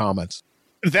Coach K comments?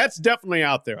 That's definitely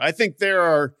out there. I think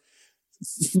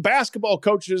basketball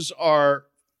coaches are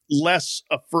less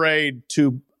afraid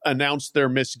to announce their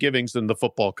misgivings than the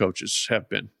football coaches have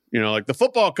been. You know, like the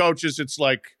football coaches, it's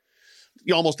like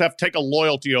you almost have to take a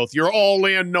loyalty oath. You're all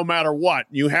in no matter what.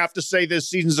 You have to say this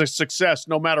season's a success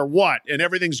no matter what. And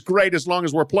everything's great as long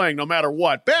as we're playing no matter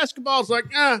what. Basketball's like,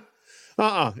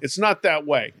 it's not that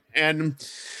way. And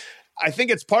I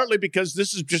think it's partly because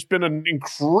this has just been an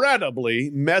incredibly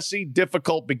messy,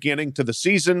 difficult beginning to the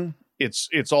season.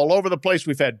 It's all over the place.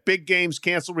 We've had big games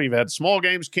canceled. We've had small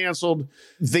games canceled.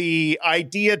 The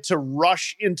idea to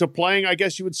rush into playing, I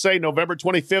guess you would say, November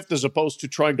 25th, as opposed to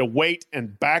trying to wait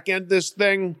and back end this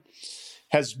thing,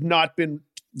 has not been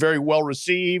very well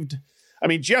received. I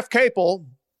mean, Jeff Capel,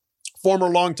 former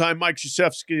longtime Mike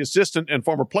Krzyzewski assistant and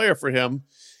former player for him,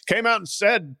 came out and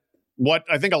said what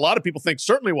I think a lot of people think,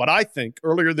 certainly what I think,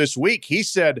 earlier this week. He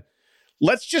said,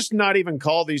 let's just not even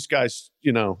call these guys,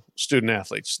 you know, student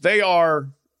athletes. They're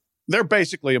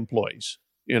basically employees.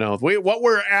 You know, what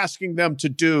we're asking them to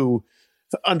do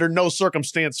under no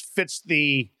circumstance fits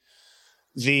the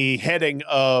heading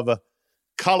of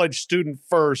college student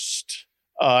first,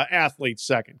 athlete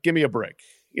second. Give me a break.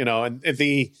 You know, and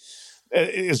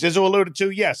as Izzo alluded to,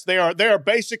 yes, they are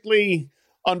basically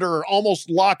under almost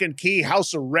lock and key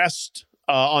house arrest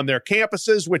on their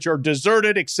campuses, which are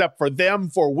deserted except for them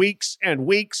for weeks and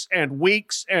weeks and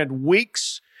weeks and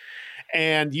weeks.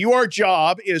 And your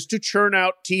job is to churn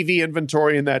out TV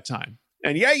inventory in that time.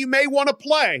 And yeah, you may want to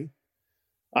play.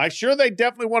 I'm sure they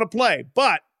definitely want to play.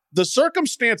 But the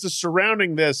circumstances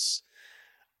surrounding this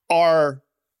are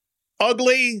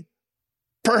ugly,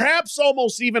 perhaps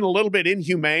almost even a little bit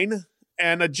inhumane,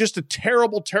 and just a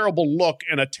terrible, terrible look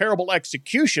and a terrible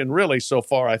execution, really, so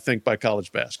far, I think, by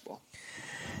college basketball.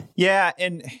 Yeah,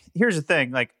 and here's the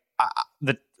thing. Like,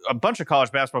 a bunch of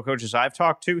college basketball coaches I've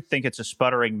talked to think it's a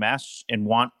sputtering mess and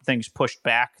want things pushed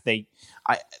back. The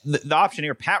option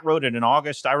here, Pat wrote it in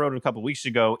August, I wrote it a couple of weeks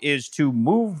ago, is to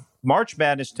move March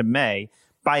Madness to May.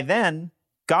 By then,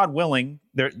 God willing,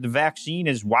 the vaccine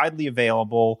is widely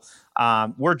available.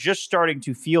 We're just starting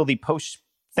to feel the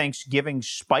post-Thanksgiving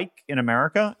spike in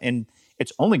America, and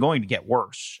it's only going to get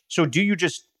worse. So do you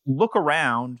just look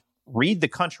around, read the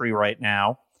country right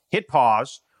now, hit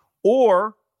pause,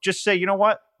 or just say, you know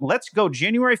what, let's go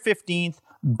January 15th,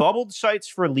 bubbled sites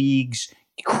for leagues,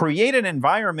 create an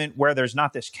environment where there's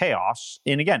not this chaos.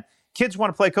 And again, kids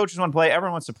want to play, coaches want to play,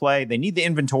 everyone wants to play. They need the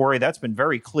inventory. That's been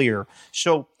very clear.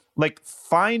 So, like,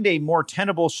 find a more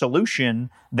tenable solution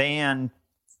than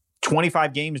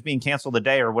 25 games being canceled a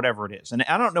day or whatever it is. And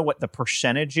I don't know what the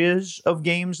percentage is of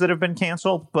games that have been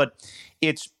canceled, but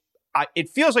it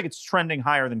feels like it's trending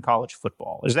higher than college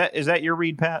football. Is that your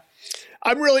read, Pat?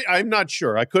 I'm not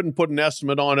sure. I couldn't put an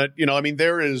estimate on it. You know, I mean,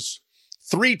 there is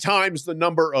 3 times the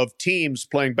number of teams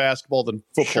playing basketball than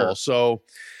football. Sure. So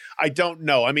I don't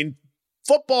know. I mean,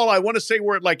 football, I want to say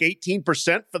we're at like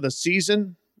 18% for the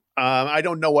season. I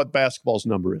don't know what basketball's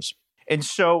number is. And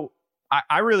so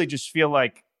I really just feel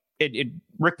like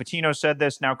Rick Pitino said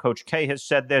this. Now Coach K has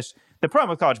said this. The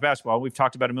problem with college basketball, we've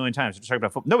talked about a million times. We're talking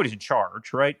about football. Nobody's in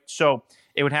charge, right? So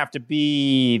it would have to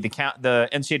be the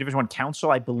NCAA Division I Council,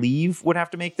 I believe, would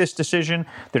have to make this decision.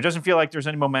 There doesn't feel like there's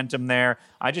any momentum there.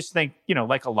 I just think,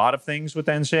 like a lot of things with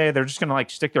the NCAA, they're just going to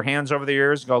like stick their hands over their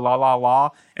ears, go la, la, la,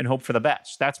 and hope for the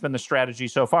best. That's been the strategy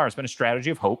so far. It's been a strategy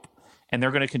of hope, and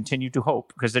they're going to continue to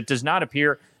hope because it does not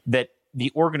appear that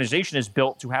the organization is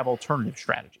built to have alternative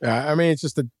strategies. I mean, it's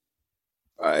just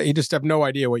you just have no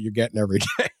idea what you're getting every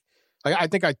day. I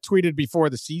think I tweeted before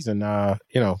the season,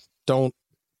 don't,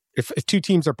 if 2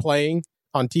 teams are playing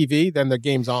on TV, then the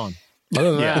game's on.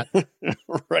 Other than that.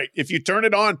 Right. If you turn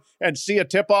it on and see a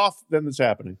tip-off, then it's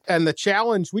happening. And the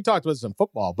challenge, we talked about this in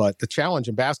football, but the challenge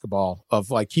in basketball of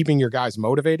like keeping your guys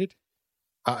motivated.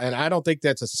 And I don't think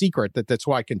that's a secret that's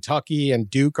why Kentucky and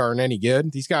Duke aren't any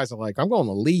good. These guys are like, I'm going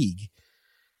to league.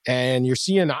 And you're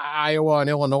seeing Iowa and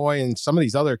Illinois and some of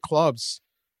these other clubs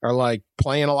are like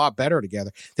playing a lot better together.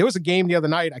 There was a game the other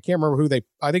night. I can't remember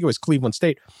I think it was Cleveland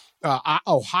State,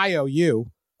 Ohio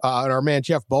U, and our man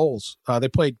Jeff Bowles. They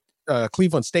played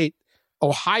Cleveland State.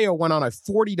 Ohio went on a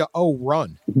 40-0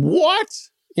 run. What?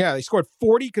 Yeah, they scored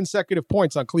 40 consecutive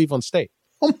points on Cleveland State.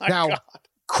 Oh my God.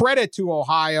 Credit to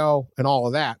Ohio and all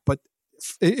of that, but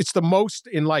it's the most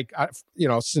in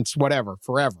since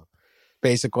forever,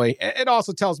 basically. It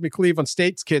also tells me Cleveland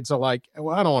State's kids are like,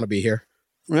 well, I don't want to be here.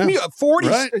 Yeah. I mean, 40.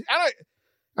 Right.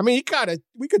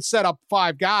 We could set up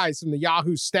 5 guys from the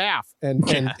Yahoo staff and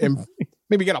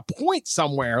maybe get a point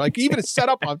somewhere. Like even set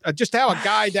up just have a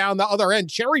guy down the other end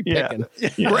cherry picking.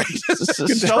 Yeah. Right?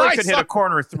 Sully could hit a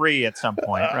corner 3 at some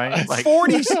point, right? Like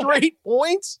 40 straight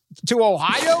points to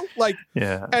Ohio. Like,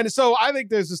 yeah. And so I think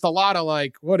there's just a lot of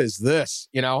like, what is this?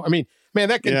 I mean, man,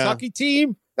 that Kentucky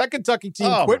team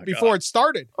quit before it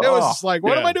started. It was just like,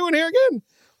 what am I doing here again?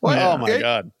 What? Oh my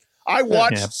God. I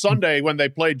watched Sunday when they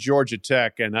played Georgia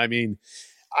Tech, and I mean,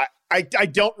 I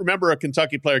don't remember a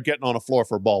Kentucky player getting on a floor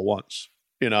for a ball once.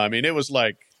 I mean, it was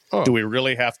like, do we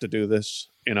really have to do this?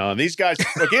 And these guys,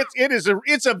 look,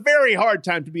 it's a very hard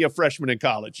time to be a freshman in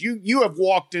college. You have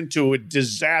walked into a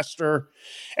disaster,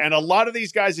 and a lot of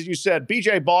these guys, as you said,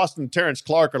 BJ Boston, Terrence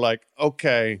Clark, are like,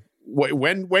 okay,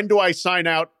 when do I sign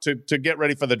out to get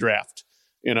ready for the draft?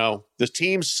 The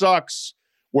team sucks.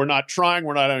 We're not trying.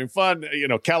 We're not having fun.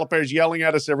 Calipari's yelling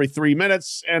at us every 3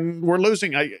 minutes, and we're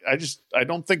losing. I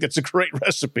don't think it's a great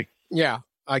recipe. Yeah.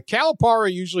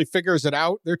 Calipari usually figures it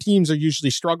out. Their teams are usually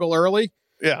struggle early.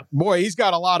 Yeah. Boy, he's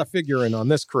got a lot of figuring on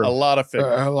this crew. A lot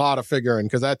of figuring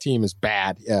because that team is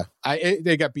bad. Yeah.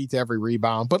 They got beat to every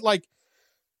rebound. But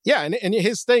and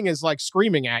his thing is like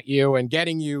screaming at you and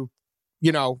getting you,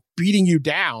 beating you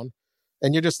down.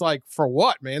 And you're just like, for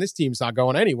what, man? This team's not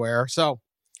going anywhere. So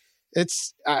it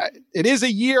is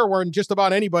a year where just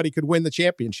about anybody could win the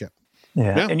championship.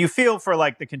 Yeah. And you feel for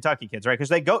like the Kentucky kids, right?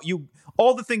 Because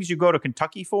all the things you go to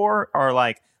Kentucky for are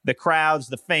like the crowds,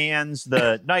 the fans,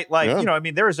 the nightlife. Yeah. You know, I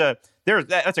mean, that's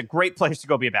a great place to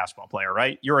go be a basketball player,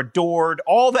 right? You're adored.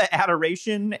 All the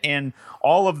adoration and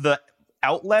all of the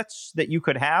outlets that you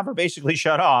could have are basically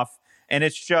shut off. And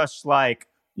it's just like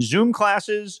Zoom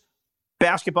classes,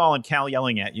 basketball, and Cal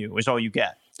yelling at you is all you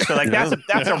get. So like that's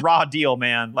a raw deal,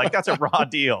 man. Like that's a raw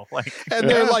deal. Like, and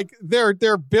they're like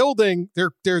they're building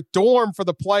their dorm for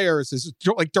the players is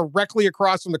like directly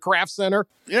across from the Kraft Center.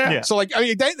 Yeah. So like I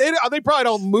mean they probably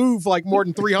don't move like more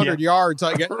than 300 yards.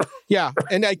 I get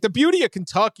and like the beauty of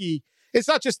Kentucky, it's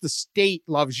not just the state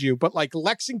loves you, but like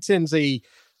Lexington's a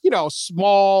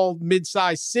small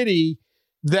mid-sized city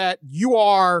that you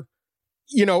are,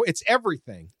 it's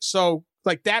everything. So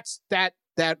like that's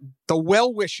the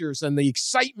well-wishers and the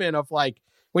excitement of like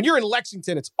when you're in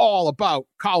Lexington, it's all about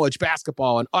college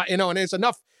basketball and and there's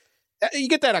enough. You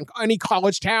get that on any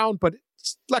college town, but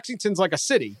Lexington's like a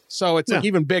city, so it's like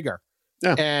even bigger.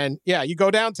 Yeah. And you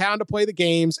go downtown to play the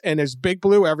games, and there's Big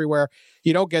Blue everywhere.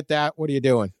 You don't get that. What are you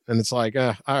doing? And it's like,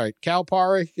 all right,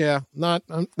 Calipari, not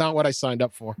what I signed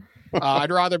up for.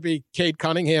 I'd rather be Cade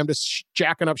Cunningham just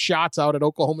jacking up shots out at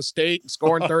Oklahoma State and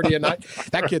scoring 30 a night.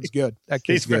 That kid's good.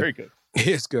 He's very good.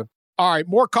 He is good. All right,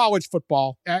 more college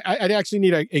football. I'd actually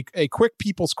need a quick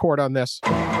people's court on this.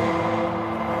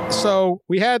 So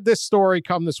we had this story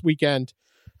come this weekend,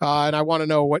 and I want to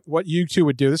know what you two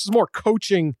would do. This is more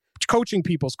coaching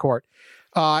people's court.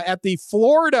 At the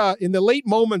Florida, in the late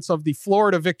moments of the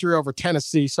Florida victory over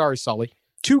Tennessee, sorry, Sully,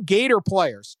 2 Gator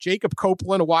players, Jacob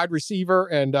Copeland, a wide receiver,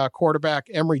 and quarterback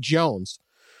Emory Jones,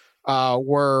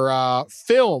 were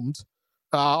filmed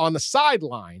on the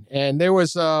sideline. And there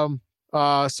was some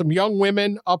young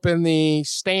women up in the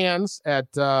stands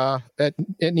at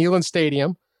Neyland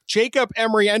Stadium. Jacob,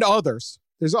 Emory, and others.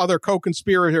 There's other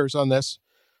co-conspirators on this,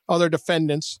 other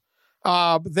defendants.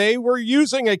 They were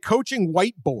using a coaching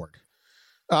whiteboard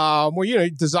where,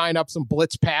 design up some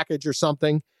blitz package or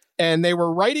something. And they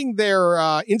were writing their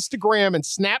Instagram and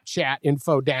Snapchat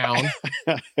info down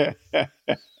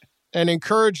and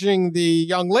encouraging the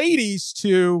young ladies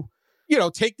to,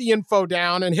 take the info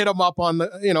down and hit them up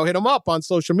on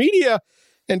social media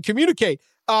and communicate.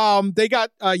 They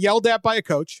got yelled at by a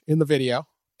coach in the video.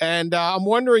 And I'm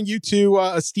wondering, you two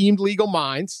esteemed legal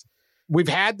minds, we've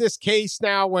had this case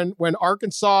now when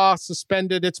Arkansas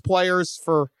suspended its players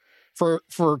for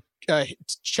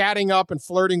chatting up and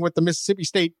flirting with the Mississippi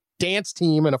State dance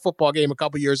team in a football game a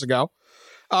couple years ago.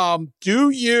 Do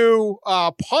you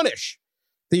punish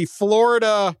the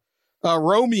Florida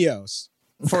Romeos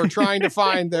for trying to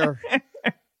find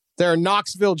their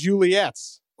Knoxville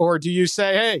Juliets? Or do you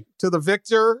say, hey, to the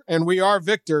victor, and we are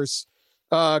victors,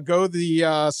 go the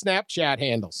Snapchat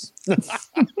handles?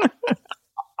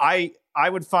 I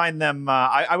would find them.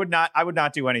 I would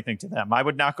not do anything to them. I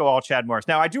would not go all Chad Morris.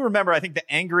 Now, I do remember, I think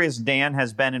the angriest Dan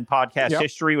has been in podcast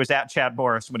history was at Chad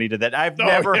Morris when he did that. I've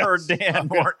never heard Dan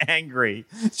more angry.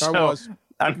 So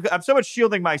I'm so much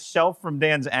shielding myself from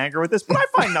Dan's anger with this, but I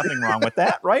find nothing wrong with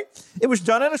that, right? It was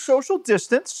done at a social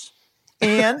distance.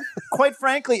 And quite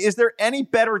frankly, is there any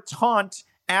better taunt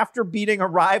after beating a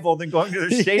rival than going to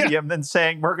their stadium than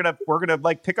saying, we're gonna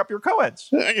like pick up your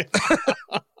co-eds?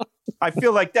 I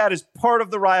feel like that is part of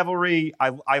the rivalry.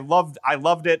 I loved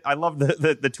it. I loved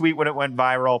the tweet when it went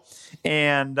viral.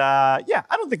 And I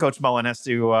don't think Coach Mullen has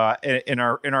to, in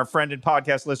our friend and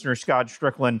podcast listener Scott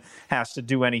Strickland, has to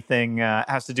do anything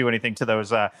to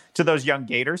those young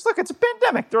Gators. Look, it's a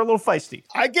pandemic. They're a little feisty.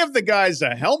 I give the guys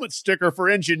a helmet sticker for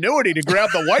ingenuity to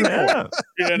grab the whiteboard.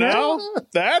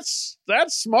 That's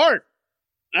smart.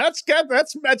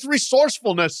 That's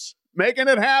resourcefulness, making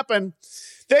it happen.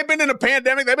 They've been in a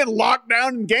pandemic. They've been locked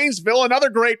down in Gainesville, another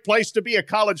great place to be a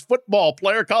college football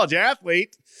player, college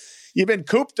athlete. You've been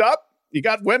cooped up. You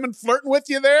got women flirting with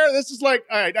you there. This is like,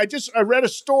 all right, I read a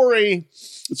story.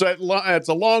 It's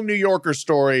a long New Yorker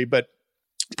story, but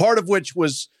part of which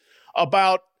was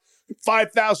about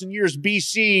 5,000 years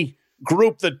BC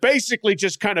group that basically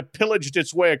just kind of pillaged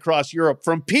its way across Europe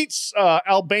from Pete's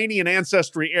Albanian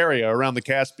ancestry area around the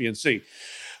Caspian Sea.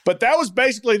 But that was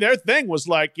basically their thing, was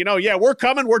like, we're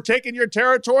coming, we're taking your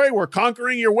territory, we're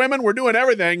conquering your women, we're doing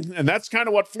everything. And that's kind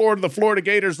of what the Florida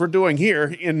Gators were doing here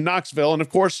in Knoxville. And of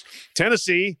course,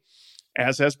 Tennessee,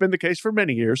 as has been the case for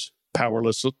many years,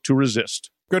 powerless to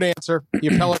resist. Good answer. The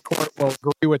appellate court will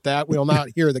agree with that. We will not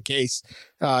hear the case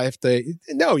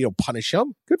you'll punish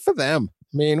them. Good for them.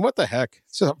 I mean, what the heck?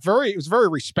 It was very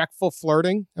respectful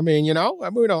flirting. I mean, we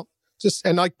don't.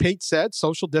 And like Pete said,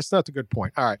 social distance, that's a good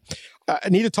point. All right. I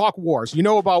need to talk wars. You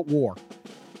know about war.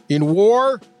 In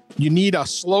war, you need a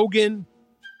slogan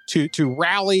to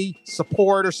rally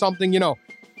support or something.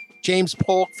 James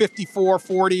Polk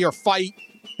 54-40 or fight,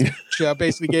 which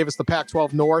basically gave us the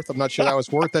Pac-12 North. I'm not sure that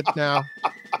was worth it now.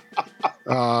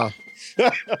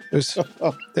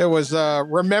 There was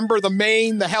remember the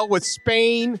Maine, the hell with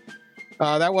Spain.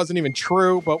 That wasn't even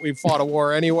true, but we fought a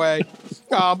war anyway.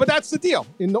 But that's the deal.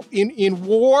 In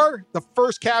war, the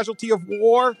first casualty of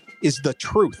war is the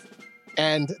truth.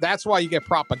 And that's why you get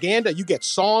propaganda, you get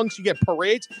songs, you get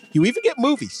parades, you even get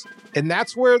movies. And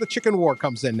that's where the chicken war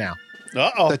comes in now.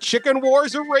 The chicken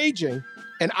wars are raging,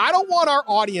 and I don't want our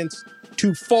audience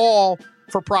to fall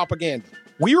for propaganda.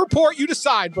 We report, you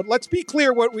decide, but let's be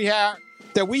clear what we have,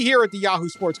 that we here at the Yahoo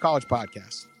Sports College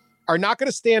Podcast are not going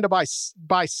to stand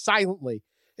by silently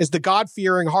as the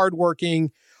God-fearing,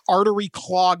 hardworking,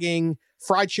 artery-clogging,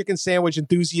 fried chicken sandwich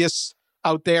enthusiasts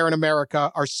out there in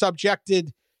America are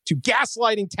subjected to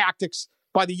gaslighting tactics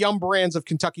by the Yum Brands of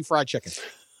Kentucky Fried Chicken.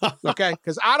 Okay?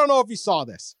 Because I don't know if you saw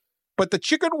this, but the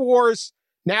Chicken Wars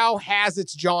now has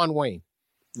its John Wayne.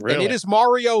 Really? And it is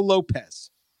Mario Lopez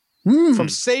from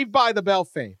Saved by the Bell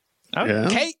fame. Oh.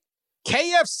 Yeah.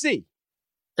 KFC,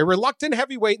 a reluctant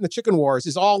heavyweight in the Chicken Wars,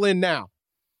 is all in now.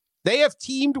 They have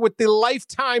teamed with the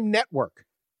Lifetime Network.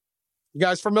 You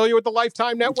guys familiar with the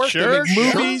Lifetime Network? Sure. They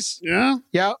make movies. Yeah.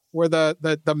 Yeah, where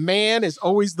the man is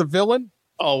always the villain.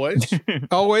 Always.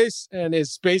 Always. And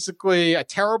is basically a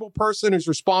terrible person who's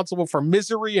responsible for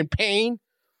misery and pain.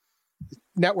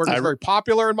 Network is very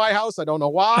popular in my house. I don't know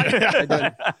why.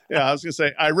 I was going to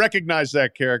say, I recognize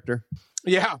that character.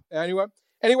 Yeah.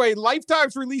 Anyway,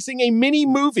 Lifetime's releasing a mini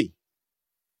movie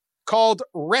called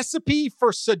Recipe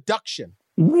for Seduction.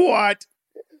 What?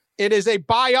 It is a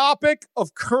biopic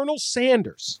of Colonel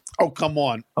Sanders. Oh, come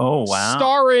on. Oh, wow.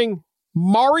 Starring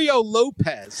Mario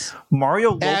Lopez.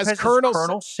 Mario Lopez as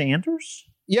Colonel Sanders?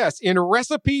 Yes, in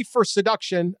Recipe for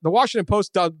Seduction. The Washington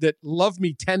Post dubbed it Love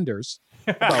Me Tenders.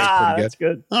 That was pretty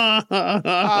good. That's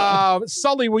good.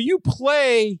 Sully, will you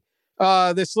play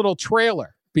this little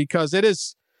trailer? Because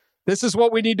this is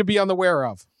what we need to be unaware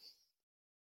of.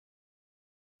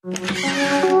 What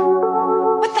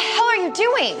the hell are you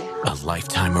doing? A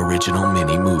Lifetime original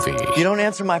mini movie. You don't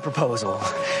answer my proposal,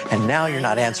 and now you're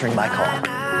not answering my call.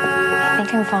 I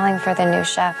think I'm falling for the new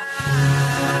chef.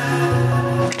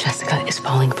 Jessica is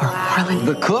falling for Harlan.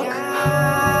 The cook?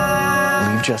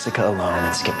 Leave Jessica alone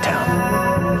and skip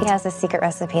town. He has a secret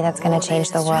recipe that's going to change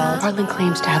the world. Harlan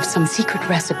claims to have some secret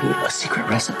recipe. A secret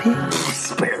recipe?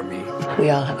 Spare me. We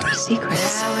all have our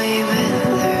secrets.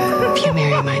 If you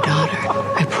marry my daughter,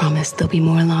 I promise there'll be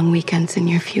more long weekends in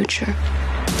your future.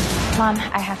 Mom,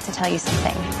 I have to tell you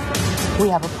something. We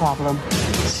have a problem.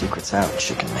 Secret's out,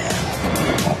 chicken man.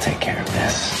 I'll take care of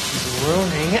this.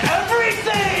 Ruining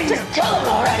everything! Just kill him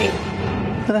already!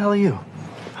 Who the hell are you?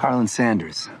 Harlan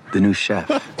Sanders, the new chef.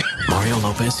 Mario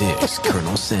Lopez is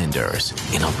Colonel Sanders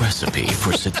in A Recipe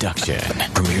for Seduction.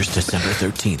 Premieres December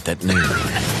 13th at noon,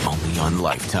 only on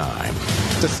Lifetime.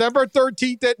 December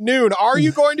 13th at noon. Are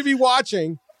you going to be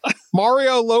watching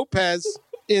Mario Lopez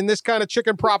in this kind of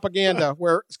chicken propaganda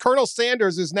where Colonel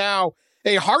Sanders is now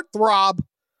a heartthrob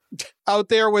out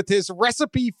there with his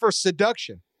Recipe for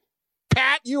Seduction?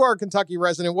 Pat, you are a Kentucky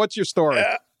resident. What's your story?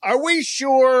 Are we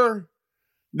sure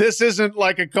this isn't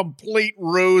like a complete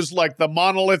ruse, like the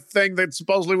monolith thing that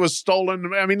supposedly was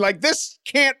stolen? I mean, like, this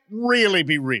can't really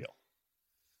be real.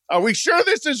 Are we sure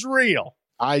this is real?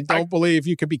 I don't believe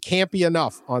you could be campy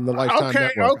enough on the Lifetime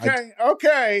Network.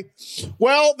 Okay.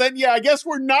 Well, then, yeah, I guess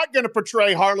we're not going to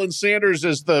portray Harlan Sanders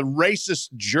as the racist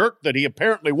jerk that he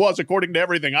apparently was, according to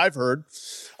everything I've heard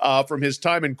from his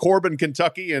time in Corbin,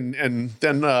 Kentucky, and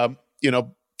then,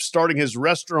 starting his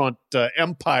restaurant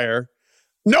empire.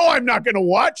 No, I'm not going to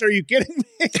watch. Are you kidding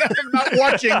me? I'm not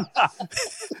watching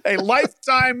a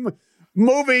Lifetime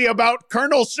movie about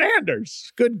Colonel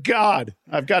Sanders. Good God.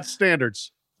 I've got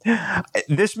standards.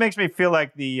 This makes me feel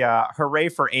like the Hooray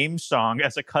for Ames song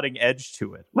has a cutting edge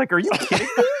to it. Like, are you kidding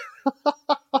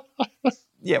me?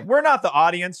 Yeah, we're not the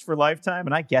audience for Lifetime,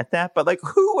 and I get that. But, like,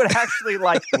 who would actually,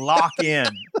 lock in?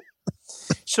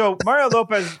 So Mario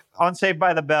Lopez on Saved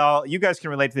by the Bell, you guys can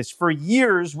relate to this. For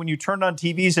years, when you turned on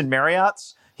TVs in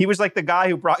Marriott's, he was like the guy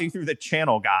who brought you through the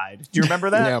channel guide. Do you remember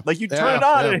that? Yeah. Like, you turn it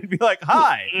on and it'd be like,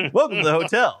 hi, welcome to the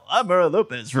hotel. I'm Mario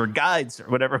Lopez for guides or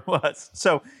whatever it was.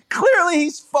 So clearly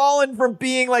he's fallen from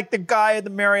being like the guy at the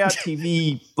Marriott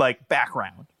TV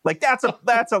background. Like, that's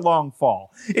a long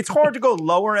fall. It's hard to go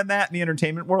lower in that in the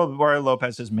entertainment world, but Mario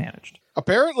Lopez has managed.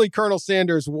 Apparently, Colonel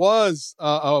Sanders was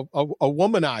a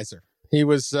womanizer. He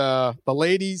was the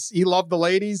ladies. He loved the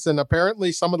ladies, and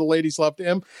apparently some of the ladies loved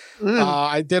him.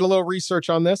 I did a little research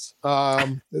on this.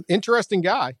 Interesting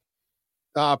guy.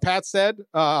 Pat said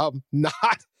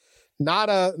not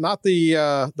not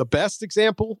the best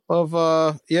example of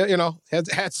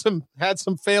had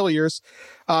some failures.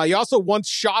 He also once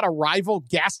shot a rival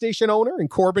gas station owner in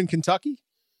Corbin, Kentucky,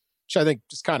 which I think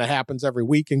just kind of happens every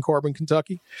week in Corbin,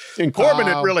 Kentucky. In Corbin,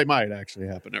 it really might actually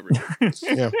happen every week.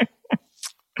 Yeah.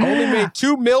 Only made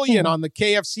 $2 million on the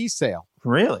KFC sale.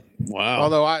 Really? Wow.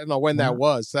 Although I don't know when that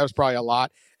was. That was probably a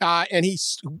lot. And he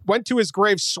went to his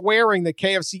grave swearing that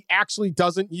KFC actually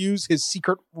doesn't use his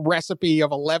secret recipe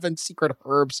of 11 secret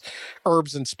herbs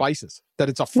and spices, that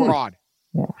it's a fraud.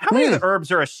 How many of the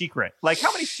herbs are a secret? Like,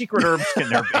 how many secret herbs can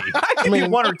there be? I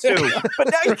mean, one or two,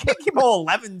 but now you can't keep all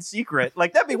 11 secret.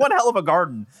 Like, that'd be one hell of a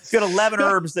garden. You got 11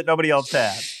 herbs that nobody else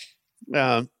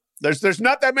had. There's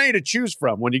not that many to choose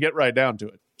from when you get right down to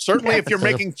it. Certainly if you're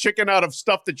making chicken out of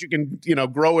stuff that you can,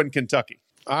 grow in Kentucky.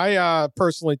 I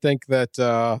personally think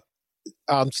that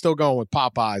I'm still going with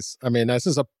Popeyes. I mean, this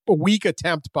is a weak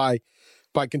attempt by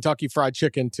Kentucky Fried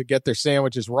Chicken to get their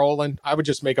sandwiches rolling. I would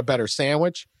just make a better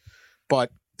sandwich, but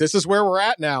this is where we're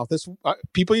at now. This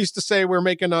people used to say we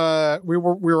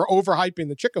were overhyping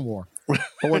the chicken war,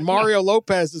 but when Mario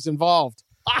Lopez is involved.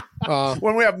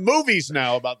 When we have movies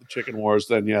now about the chicken wars,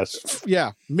 then yes. Yeah,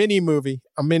 a mini movie.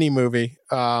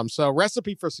 So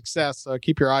Recipe for Success.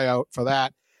 Keep your eye out for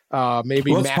that.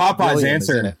 Maybe what's Popeye's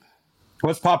answer?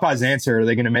 What's Popeye's answer? Are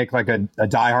they going to make like a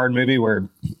Die Hard movie where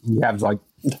you have like,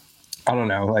 I don't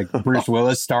know, like Bruce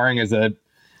Willis starring as a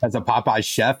Popeye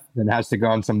chef and has to go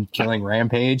on some killing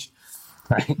rampage?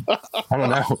 I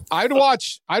don't know. I'd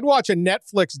watch a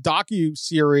Netflix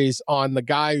docu-series on the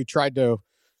guy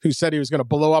who said he was going to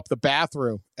blow up the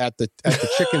bathroom at the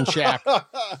Chicken Shack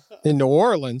in New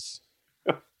Orleans.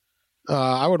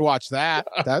 I would watch that.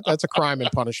 That's a crime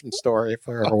and punishment story if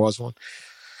there ever was one.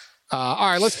 All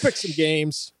right, let's pick some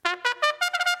games.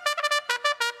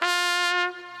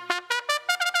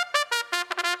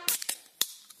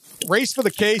 Race for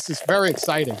the Case is very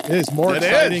exciting. It is more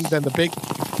exciting than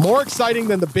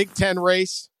the Big Ten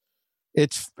race.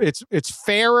 It's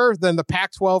fairer than the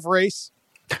Pac-12 race.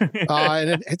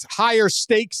 And it's higher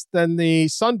stakes than the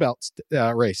Sun Belt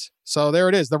race. So there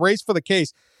it is, the race for the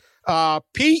case.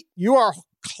 Pete, you are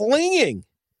clinging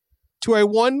to a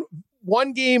one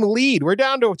game lead. We're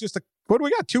down to what do we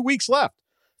got? 2 weeks left.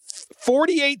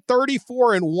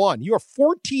 48-34-1. You are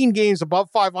 14 games above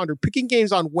 500, picking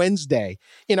games on Wednesday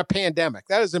in a pandemic.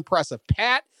 That is impressive.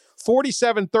 Pat,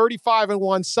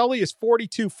 47-35-1. Sully is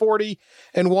 42-40-1,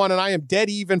 and I am dead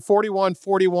even,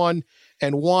 41-41-1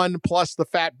 plus the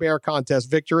Fat Bear contest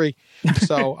victory.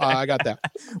 So I got that.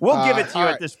 We'll give it to you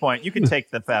at this point. You can take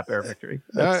the Fat Bear victory.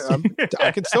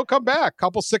 I can still come back.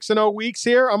 Couple 6-0 weeks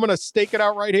here. I'm going to stake it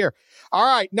out right here. All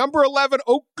right, number 11,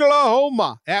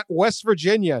 Oklahoma at West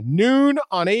Virginia. Noon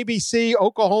on ABC.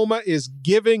 Oklahoma is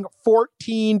giving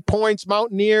 14 points.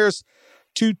 Mountaineers,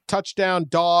 2 touchdown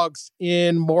dogs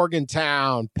in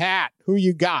Morgantown. Pat, who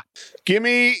you got? Give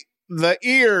me the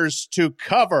Ears to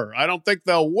cover. I don't think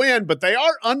they'll win, but they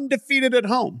are undefeated at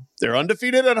home. They're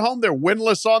undefeated at home. They're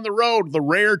winless on the road. The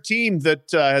rare team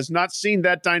that has not seen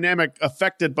that dynamic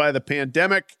affected by the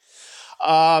pandemic.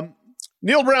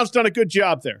 Neil Brown's done a good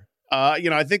job there.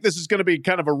 I think this is going to be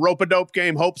kind of a rope-a-dope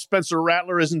game. Hope Spencer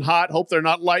Rattler isn't hot. Hope they're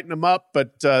not lighting him up.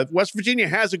 But West Virginia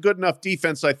has a good enough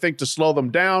defense, I think, to slow them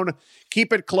down,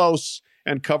 keep it close,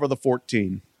 and cover the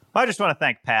 14. I just want to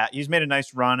thank Pat. He's made a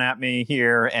nice run at me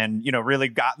here and, really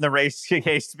gotten the race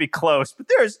case to be close. But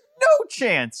there's no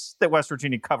chance that West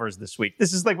Virginia covers this week.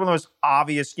 This is like one of the most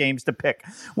obvious games to pick.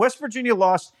 West Virginia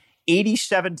lost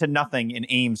 87-0 in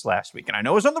Ames last week. And I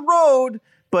know it was on the road,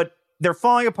 but they're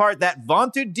falling apart. That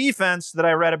vaunted defense that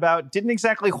I read about didn't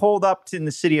exactly hold up in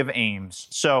the city of Ames.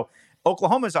 So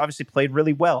Oklahoma's obviously played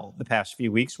really well the past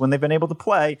few weeks when they've been able to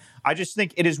play. I just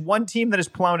think it is one team that is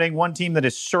plummeting, one team that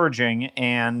is surging,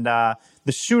 and the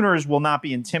Sooners will not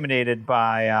be intimidated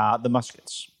by the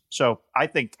Muskets. So I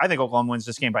think Oklahoma wins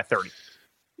this game by 30.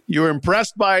 You were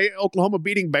impressed by Oklahoma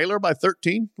beating Baylor by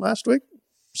 13 last week?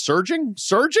 Surging?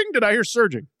 Did I hear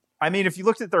surging? I mean, if you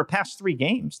looked at their past 3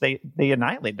 games, they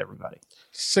annihilated everybody.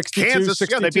 62, Kansas,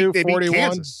 62, they beat 41.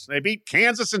 Kansas. They beat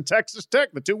Kansas and Texas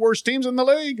Tech, the 2 worst teams in the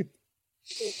league.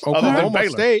 Oklahoma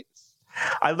State.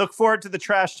 I look forward to the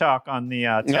trash talk on the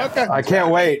okay. I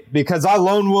can't wait because I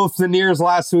lone wolfed the Nears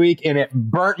last week and it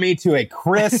burnt me to a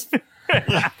crisp.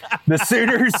 The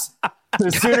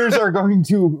Sooners are going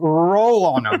to roll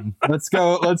on them. Let's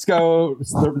go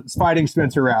fighting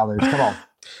Spencer Rattlers. Come on.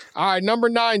 All right, number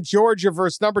 9, Georgia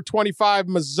versus number 25,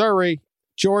 Missouri.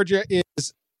 Georgia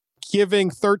is giving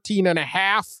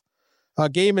 13.5.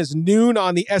 Game is noon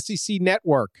on the SEC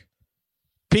network.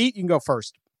 Pete, you can go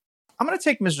first. I'm going to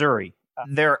take Missouri.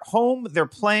 They're home. They're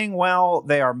playing well.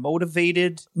 They are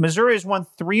motivated. Missouri has won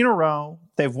 3 in a row.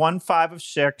 They've won 5 of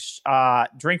 6.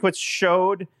 Drinkwitz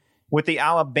showed with the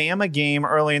Alabama game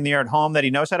early in the year at home that he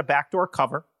knows how to backdoor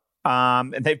cover.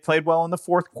 And they've played well in the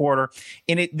fourth quarter.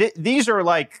 And these are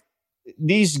like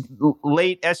these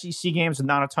late SEC games with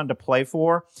not a ton to play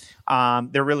for.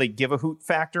 They're really give-a-hoot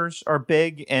factors are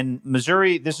big. And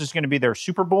Missouri, this is going to be their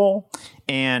Super Bowl.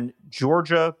 And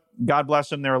Georgia, God bless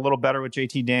them, they're a little better with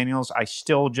JT Daniels. I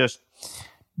still just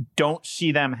don't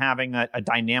see them having a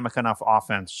dynamic enough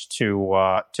offense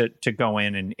to go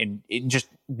in and just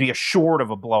be assured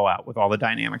of a blowout with all the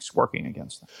dynamics working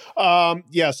against them.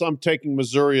 Yes, I'm taking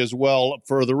Missouri as well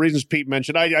for the reasons Pete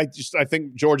mentioned. I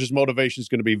think Georgia's motivation is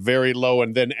going to be very low,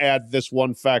 and then add this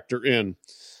one factor in.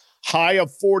 High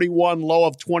of 41, low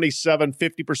of 27,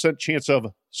 50% chance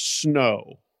of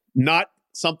snow. Not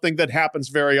something that happens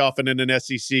very often in an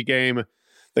SEC game.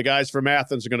 The guys from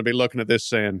Athens are going to be looking at this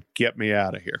saying, get me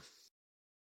out of here.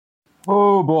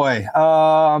 Oh, boy.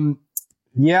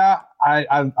 Yeah,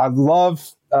 I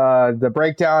love the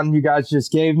breakdown you guys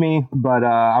just gave me, but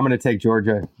I'm going to take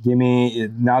Georgia. Give me,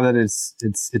 now that it's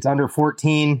under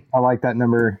 14, I like that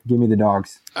number. Give me the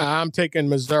dogs. I'm taking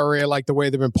Missouri. I like the way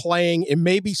they've been playing. It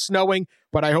may be snowing,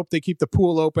 but I hope they keep the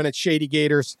pool open at Shady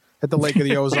Gators at the Lake of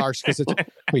the Ozarks because it's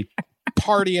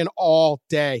partying all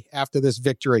day after this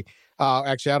victory.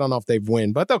 Actually, I don't know if they've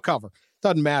won, but they'll cover.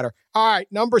 Doesn't matter. All right,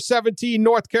 number 17,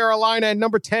 North Carolina, and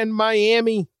number 10,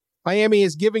 Miami. Miami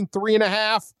is giving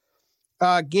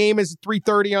 3.5. Game is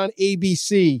 3:30 on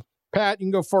ABC. Pat, you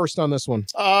can go first on this one.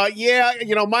 Yeah,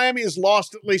 Miami has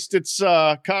lost at least its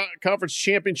conference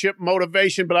championship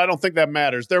motivation, but I don't think that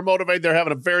matters. They're motivated. They're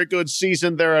having a very good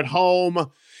season. They're at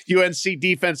home. UNC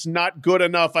defense not good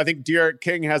enough. I think Derek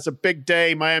King has a big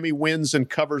day. Miami wins and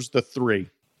covers the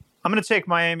 3. I'm going to take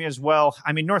Miami as well.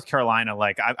 I mean, North Carolina,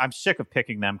 I'm sick of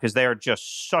picking them because they are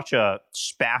just such a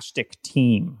spastic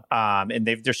team. And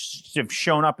they've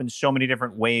shown up in so many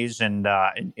different ways and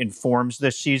in forms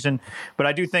this season. But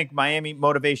I do think Miami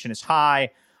motivation is high.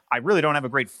 I really don't have a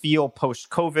great feel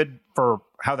post-COVID for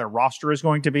how their roster is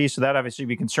going to be. So that obviously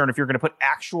be concerned if you're going to put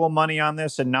actual money on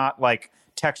this and not like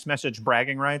text message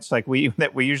bragging rights like we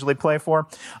usually play for.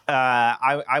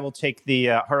 I will take the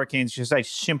Hurricanes because I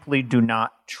simply do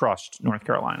not trust North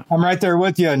Carolina. I'm right there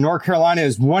with you. North Carolina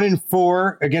is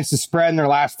 1-4 against the spread in their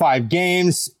last 5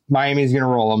 games. Miami's going to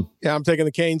roll them. Yeah, I'm taking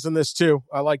the Canes in this too.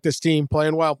 I like this team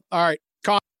playing well. All right,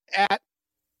 at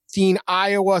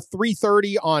Iowa,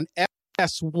 3:30 on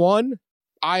FS1.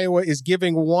 Iowa is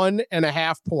giving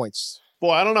 1.5 points.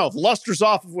 Boy, I don't know. Luster's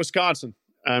off of Wisconsin.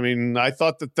 I mean, I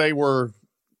thought that they were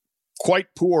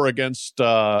quite poor against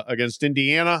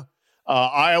Indiana.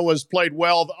 Iowa's played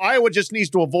well. Iowa just needs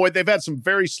to avoid. They've had some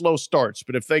very slow starts,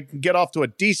 but if they can get off to a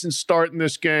decent start in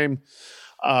this game,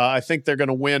 I think they're going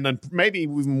to win and maybe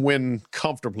even win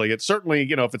comfortably. It's certainly,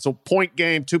 if it's a point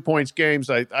game, 2 points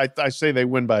games, I say they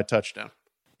win by a touchdown.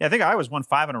 Yeah, I think Iowa's won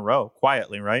 5 in a row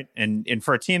quietly, right? And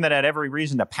for a team that had every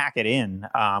reason to pack it in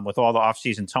with all the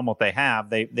offseason tumult they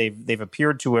have, they've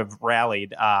appeared to have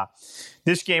rallied.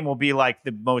 This game will be like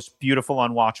the most beautiful,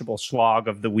 unwatchable slog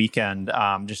of the weekend,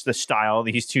 just the style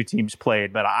these two teams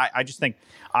played. But I just think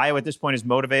Iowa at this point is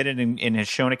motivated and has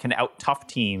shown it can out-tough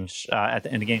teams at the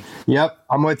end of the game. Yep,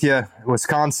 I'm with you.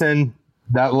 Wisconsin,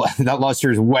 that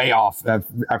luster is way off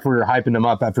after we were hyping them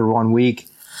up after 1 week.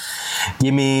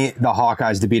 Give me the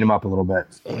Hawkeyes to beat them up a little bit.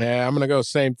 Yeah, I'm going to go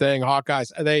same thing.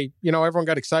 Hawkeyes, everyone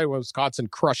got excited when Wisconsin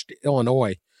crushed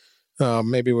Illinois.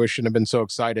 Maybe we shouldn't have been so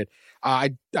excited.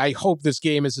 I hope this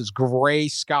game is as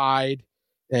gray-skied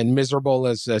and miserable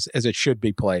as it should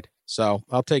be played. So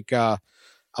I'll take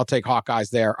Hawkeyes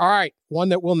there. All right, one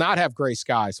that will not have gray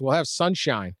skies. We'll have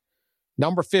sunshine.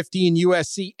 Number 15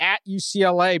 USC at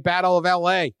UCLA, Battle of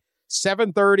LA.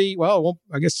 7:30. Well,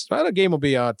 I guess the game will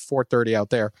be at 4:30 out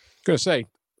there. Going to say,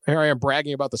 here I am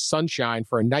bragging about the sunshine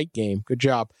for a night game. Good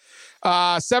job.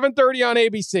 7:30 on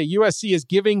ABC. USC is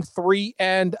giving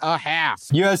 3.5.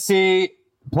 USC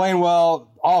playing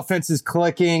well. Offense is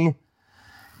clicking.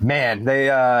 Man,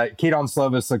 Keaton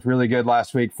Slovis looked really good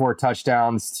last week. 4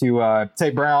 touchdowns to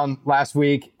Tate Brown last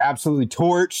week. Absolutely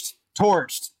torched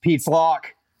Pete's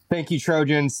Lock. Thank you,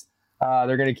 Trojans.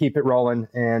 They're going to keep it rolling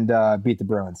and beat the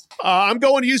Bruins. I'm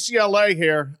going UCLA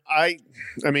here. I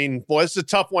mean, boy, this is a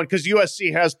tough one because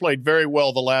USC has played very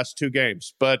well the last 2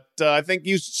 games. But I think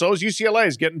so is UCLA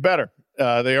is getting better.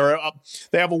 They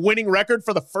have a winning record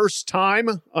for the first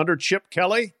time under Chip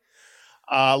Kelly.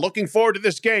 Looking forward to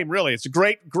this game, really. It's a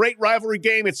great rivalry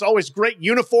game. It's always great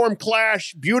uniform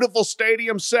clash, beautiful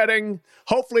stadium setting.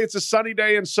 Hopefully it's a sunny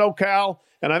day in SoCal,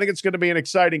 and I think it's going to be an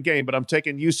exciting game, but I'm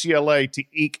taking UCLA to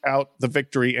eke out the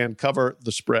victory and cover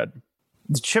the spread.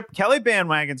 The Chip Kelly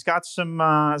bandwagon's got some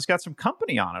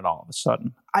company on it all of a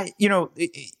sudden.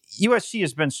 USC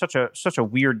has been such a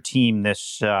weird team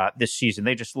this season.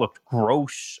 They just looked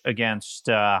gross against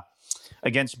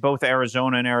both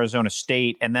Arizona and Arizona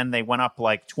State, and then they went up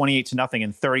like 28-0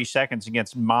 in 30 seconds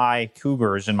against my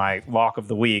Cougars in my lock of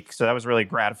the week. So that was a really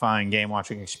gratifying game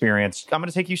watching experience. I'm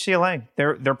going to take UCLA.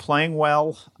 They're playing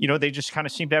well. They just kind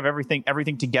of seem to have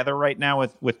everything together right now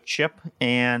with Chip,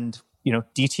 and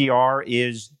DTR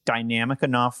is dynamic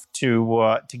enough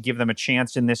to give them a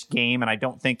chance in this game, and I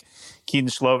don't think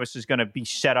Keaton Slovis is going to be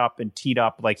set up and teed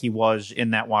up like he was in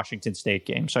that Washington State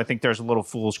game. So I think there's a little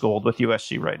fool's gold with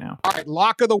USC right now. All right,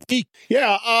 lock of the week.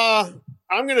 Yeah,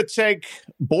 I'm going to take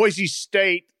Boise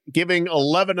State giving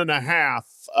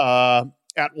 11.5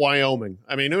 at Wyoming.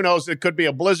 I mean, who knows? It could be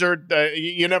a blizzard.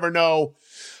 You never know.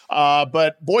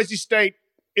 But Boise State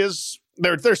is...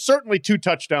 They're certainly 2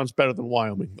 touchdowns better than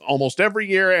Wyoming almost every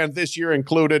year, and this year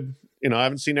included. I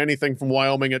haven't seen anything from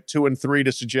Wyoming at 2-3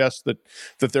 to suggest that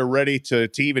they're ready to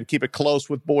even keep it close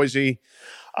with Boise.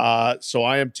 So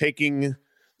I am taking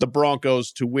the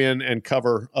Broncos to win and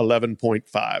cover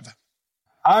 11.5.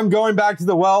 I'm going back to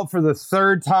the well for the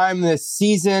 3rd time this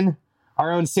season.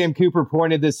 Our own Sam Cooper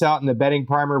pointed this out in the betting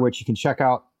primer, which you can check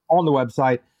out on the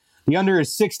website. The under is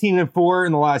 16-4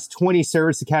 in the last 20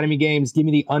 Service Academy games. Give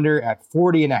me the under at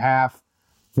 40.5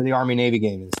 for the Army-Navy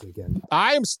game this weekend.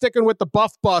 I am sticking with the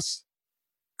Buff Bus.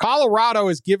 Colorado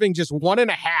is giving just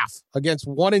 1.5 against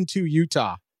 1-2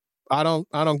 Utah. I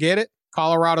don't get it.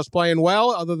 Colorado's playing well.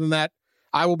 Other than that,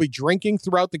 I will be drinking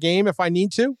throughout the game if I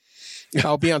need to.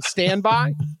 I'll be on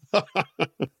standby.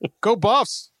 Go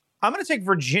Buffs. I'm going to take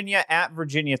Virginia at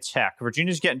Virginia Tech.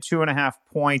 Virginia's getting 2.5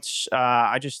 points.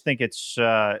 I just think it's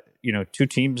two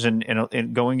teams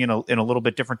in going in a little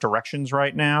bit different directions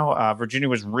right now. Virginia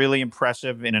was really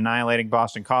impressive in annihilating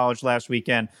Boston College last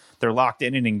weekend. They're locked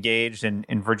in and engaged, and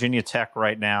Virginia Tech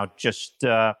right now just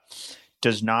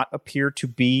does not appear to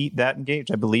be that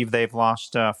engaged. I believe they've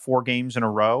lost 4 games in a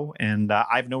row, and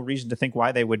I have no reason to think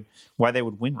why they would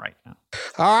win right now.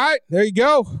 All right, there you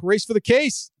go. Race for the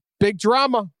case. Big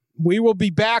drama. We will be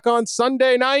back on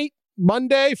Sunday night,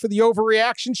 Monday, for the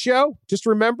Overreaction Show. Just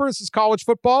remember, this is college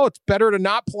football. It's better to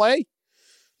not play.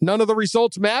 None of the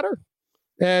results matter.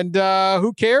 And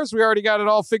who cares? We already got it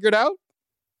all figured out.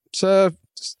 So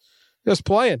just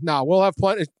playing. No, we'll have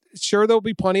plenty. Sure, there'll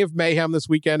be plenty of mayhem this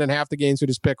weekend, and half the games we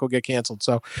just pick will get canceled.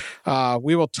 So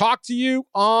we will talk to you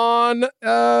on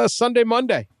Sunday,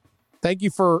 Monday. Thank you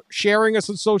for sharing us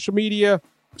on social media,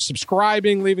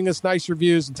 subscribing, leaving us nice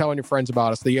reviews, and telling your friends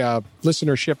about us. The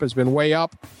listenership has been way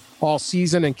up all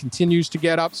season and continues to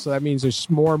get up. So that means there's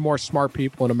more and more smart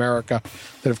people in America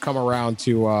that have come around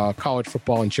to college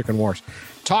football and chicken wars.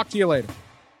 Talk to you later.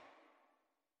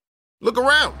 Look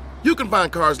around. You can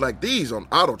find cars like these on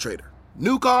AutoTrader.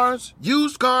 New cars,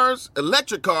 used cars,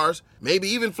 electric cars, maybe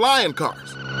even flying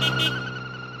cars.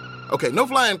 Okay, no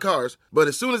flying cars, but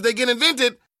as soon as they get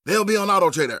invented, they'll be on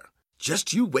AutoTrader.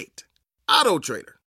 Just you wait. AutoTrader.